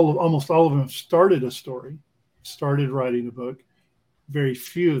 almost all of them have started a story, started writing a book. Very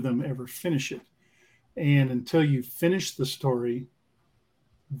few of them ever finish it. And until you finish the story,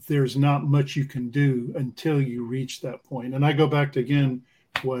 there's not much you can do until you reach that point. And I go back to, again,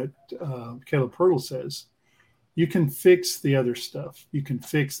 what Caleb Pirtle says. You can fix the other stuff. You can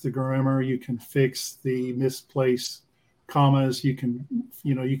fix the grammar. You can fix the misplaced commas. You can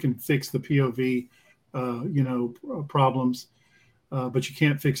fix the POV, problems. But you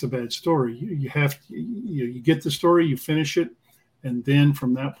can't fix a bad story. You have to, you get the story, you finish it. And then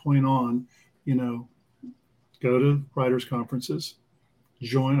from that point on, go to writers' conferences,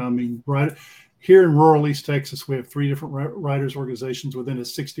 join. Right here in rural East Texas, we have 3 different writers' organizations within a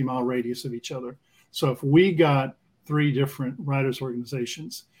 60-mile radius of each other. So if we got 3 different writers'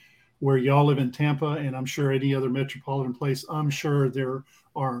 organizations where y'all live in Tampa, and I'm sure any other metropolitan place, I'm sure there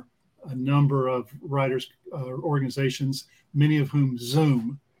are a number of writers' organizations, many of whom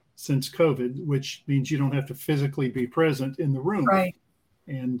Zoom since COVID, which means you don't have to physically be present in the room. Right.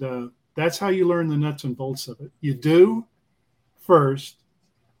 And that's how you learn the nuts and bolts of it. You do first,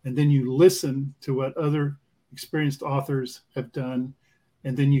 and then you listen to what other experienced authors have done,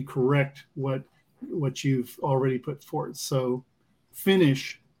 and then you correct what you've already put forth. So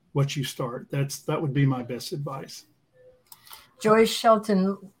finish what you start. That would be my best advice. Joyce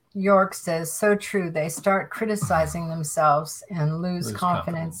Shelton York says, so true. They start criticizing themselves and lose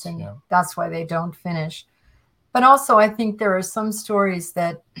confidence, and that's why they don't finish. But also, I think there are some stories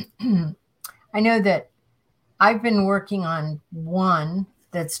that I know that I've been working on one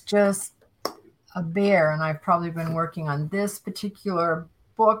that's just a bear, and I've probably been working on this particular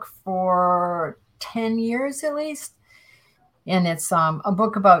book for 10 years at least. And it's a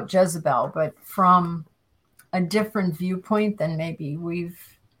book about Jezebel, but from a different viewpoint than maybe we've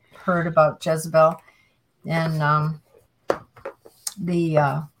heard about Jezebel. And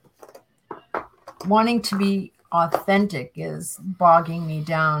the wanting to be authentic is bogging me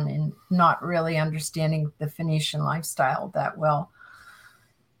down and not really understanding the Phoenician lifestyle that well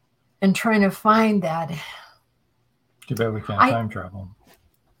and trying to find that. Too bad we can't time travel.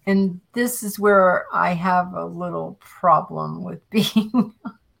 And this is where I have a little problem with being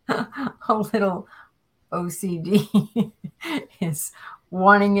a little OCD is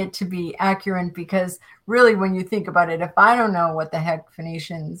wanting it to be accurate, because really when you think about it, if I don't know what the heck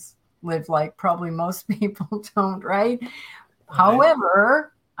Phoenicians live like, probably most people don't, right?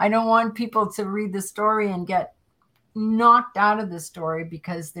 However, I don't want people to read the story and get knocked out of the story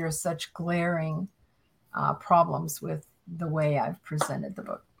because there's such glaring problems with the way I've presented the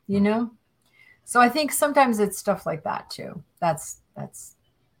book, So I think sometimes it's stuff like that too. That's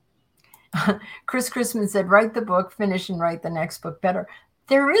Chris Chrisman said, write the book, finish and write the next book better.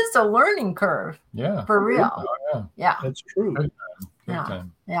 There is a learning curve. Yeah. For real. Oh, yeah. That's true. Good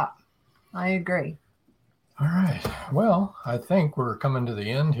time. Yeah. I agree. All right. Well, I think we're coming to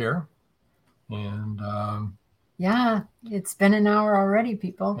the end here. And yeah, it's been an hour already,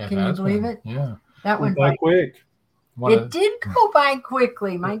 people. Can you believe it? Yeah. That went by quick. It did go by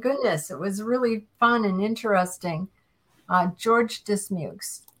quickly. My goodness. It was really fun and interesting. George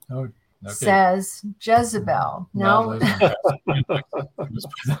Dismukes says Jezebel. No. The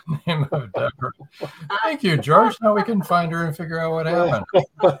name of Deborah. Thank you, George. Now we can find her and figure out what happened.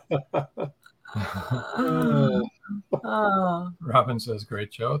 Robin says,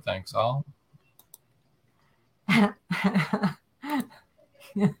 great show. Thanks all.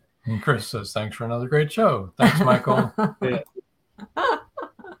 And Chris says, thanks for another great show. Thanks, Michael. I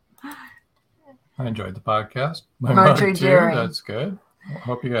enjoyed the podcast. My Marjorie Deering. That's good.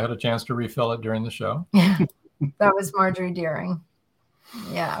 Hope you had a chance to refill it during the show. That was Marjorie Deering.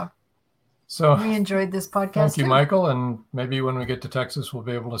 Yeah. So we enjoyed this podcast. Thank you, Michael. And maybe when we get to Texas, we'll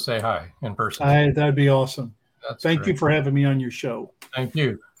be able to say hi in person. That'd be awesome. Thank you for having me on your show. Thank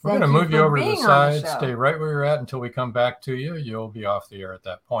you. We're going to move you over to the side. Stay right where you're at until we come back to you. You'll be off the air at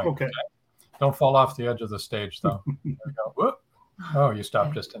that point. Okay. Don't fall off the edge of the stage, though. There we go. Whoop. Oh, you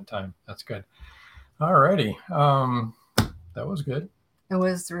stopped just in time. That's good. All righty. That was good. It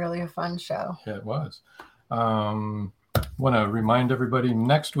was really a fun show. Yeah, it was. Want to remind everybody,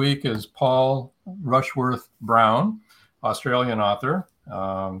 next week is Paul Rushworth Brown, Australian author.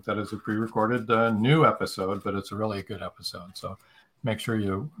 That is a pre-recorded new episode, but it's a really good episode. So make sure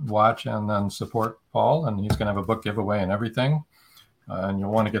you watch and then support Paul, and he's going to have a book giveaway and everything. And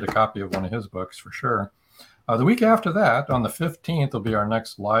you'll want to get a copy of one of his books for sure. The week after that, on the 15th, will be our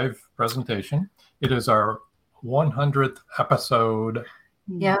next live presentation. It is our 100th episode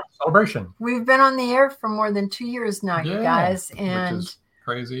celebration. We've been on the air for more than 2 years now, you guys. And which is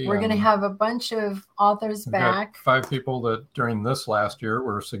crazy. We're going to have a bunch of authors back. 5 people that during this last year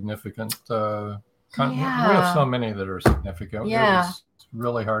were significant. We have so many that are significant. Yeah. It's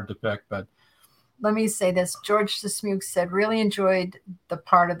really hard to pick, but let me say this. George Dismuke said really enjoyed the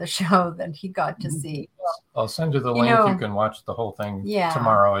part of the show that he got to see. I'll send you the link. You can watch the whole thing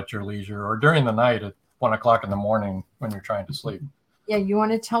tomorrow at your leisure or during the night at 1 o'clock in the morning when you're trying to sleep. Yeah, you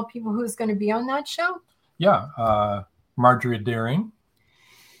want to tell people who's going to be on that show? Yeah, Marjorie Deering,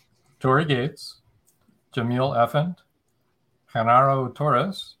 Tori Gates, Jamil Effent, Genaro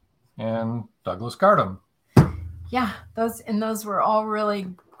Torres, and Douglas Gardam. Yeah, those were all really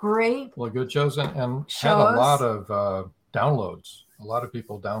great. Well, good shows and had a lot of downloads. A lot of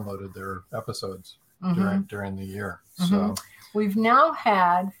people downloaded their episodes during the year. So we've now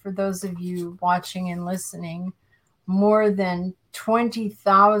had, for those of you watching and listening, more than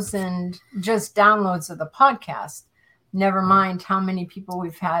 20,000 just downloads of the podcast. Never mind how many people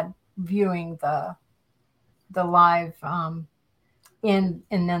we've had viewing the live and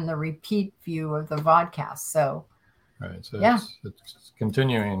then the repeat view of the vodcast. So right. So it's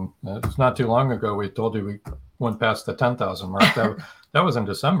continuing. It's not too long ago we told you we went past the 10,000 mark. That was in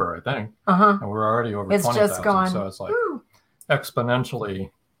December, I think. And we're already over 20,000. Just gone. So it's like exponentially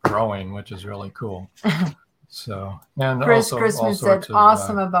growing, which is really cool. So, and Chris also Christmas said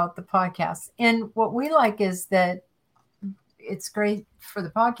awesome about the podcast. And what we like is that it's great for the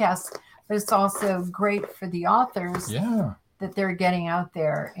podcast, but it's also great for the authors that they're getting out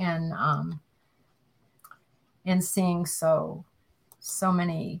there and seeing so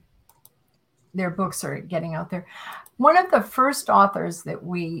many, their books are getting out there. One of the first authors that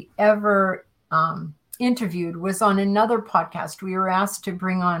we ever interviewed was on another podcast. We were asked to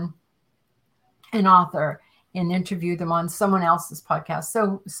bring on an author and interview them on someone else's podcast.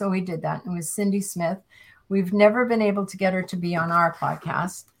 So we did that. It was Cindy Smith. We've never been able to get her to be on our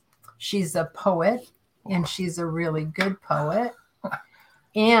podcast. She's a poet, and she's a really good poet.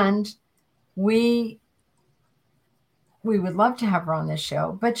 And we would love to have her on this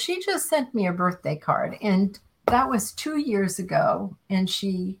show, but she just sent me a birthday card, and that was 2 years ago, and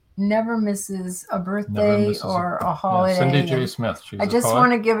she never misses a birthday or a holiday. Cindy J. Smith. I just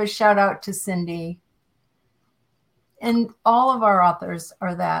want to give a shout out to Cindy. And all of our authors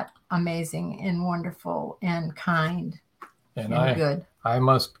are that amazing and wonderful and kind and good. I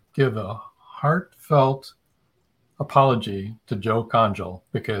must give a heartfelt apology to Joe Conjal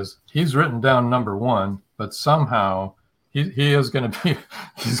because he's written down number 1, but somehow he is going to be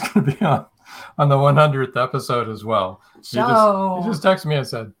on the 100th episode as well. Joe. He just texted me and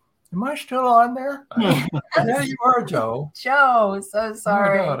said, "Am I still on there?" Yeah, you are, Joe. Joe, so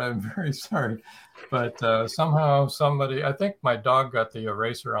sorry. Oh my God, I'm very sorry. But somehow somebody, I think my dog got the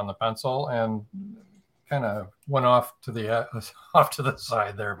eraser on the pencil and kind of went off to the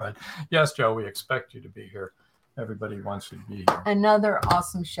side there. But yes, Joe, we expect you to be here. Everybody wants you to be here. Another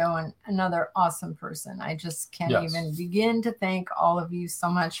awesome show and another awesome person. I just can't even begin to thank all of you so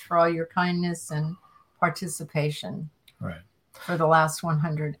much for all your kindness and participation. Right. For the last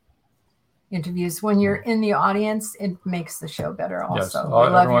 100 interviews. When you're in the audience, it makes the show better also.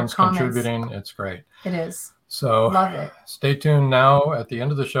 Yes, everyone's contributing. It's great. It is. So love it. Stay tuned now at the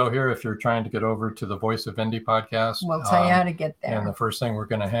end of the show here. If you're trying to get over to the Voice of Indie podcast, we'll tell you how to get there. And the first thing we're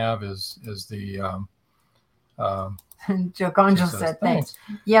going to have is the Joe Conjal said thanks.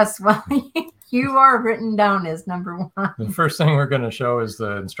 Yes, well, you are written down as number 1. The first thing we're going to show is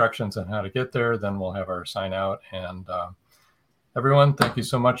the instructions on how to get there. Then we'll have our sign out. And everyone, thank you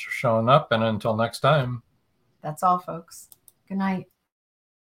so much for showing up. And until next time. That's all, folks. Good night.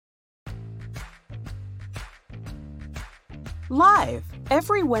 Live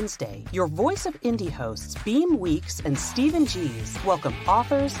Every Wednesday, your Voice of Indie hosts Beam Weeks and Stephen Gees welcome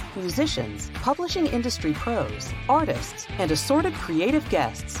authors, musicians, publishing industry pros, artists, and assorted creative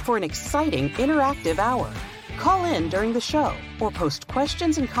guests for an exciting interactive hour. Call in during the show or post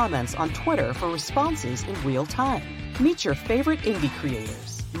questions and comments on Twitter for responses in real time. Meet your favorite indie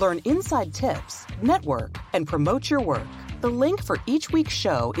creators, learn inside tips, network, and promote your work. The link for each week's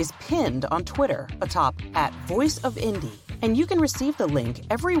show is pinned on Twitter atop @VoiceOfIndie. And you can receive the link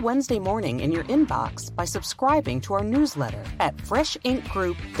every Wednesday morning in your inbox by subscribing to our newsletter at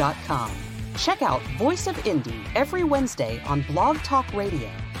freshinkgroup.com. Check out Voice of Indie every Wednesday on Blog Talk Radio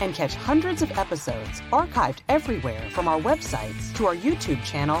and catch hundreds of episodes archived everywhere from our websites to our YouTube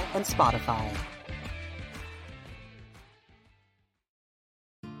channel and Spotify.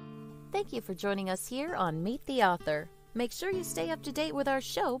 Thank you for joining us here on Meet the Author. Make sure you stay up to date with our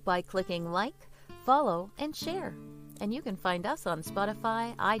show by clicking like, follow, and share. And you can find us on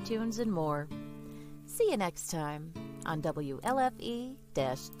Spotify, iTunes, and more. See you next time on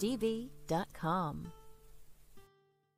WLFE-DB.com.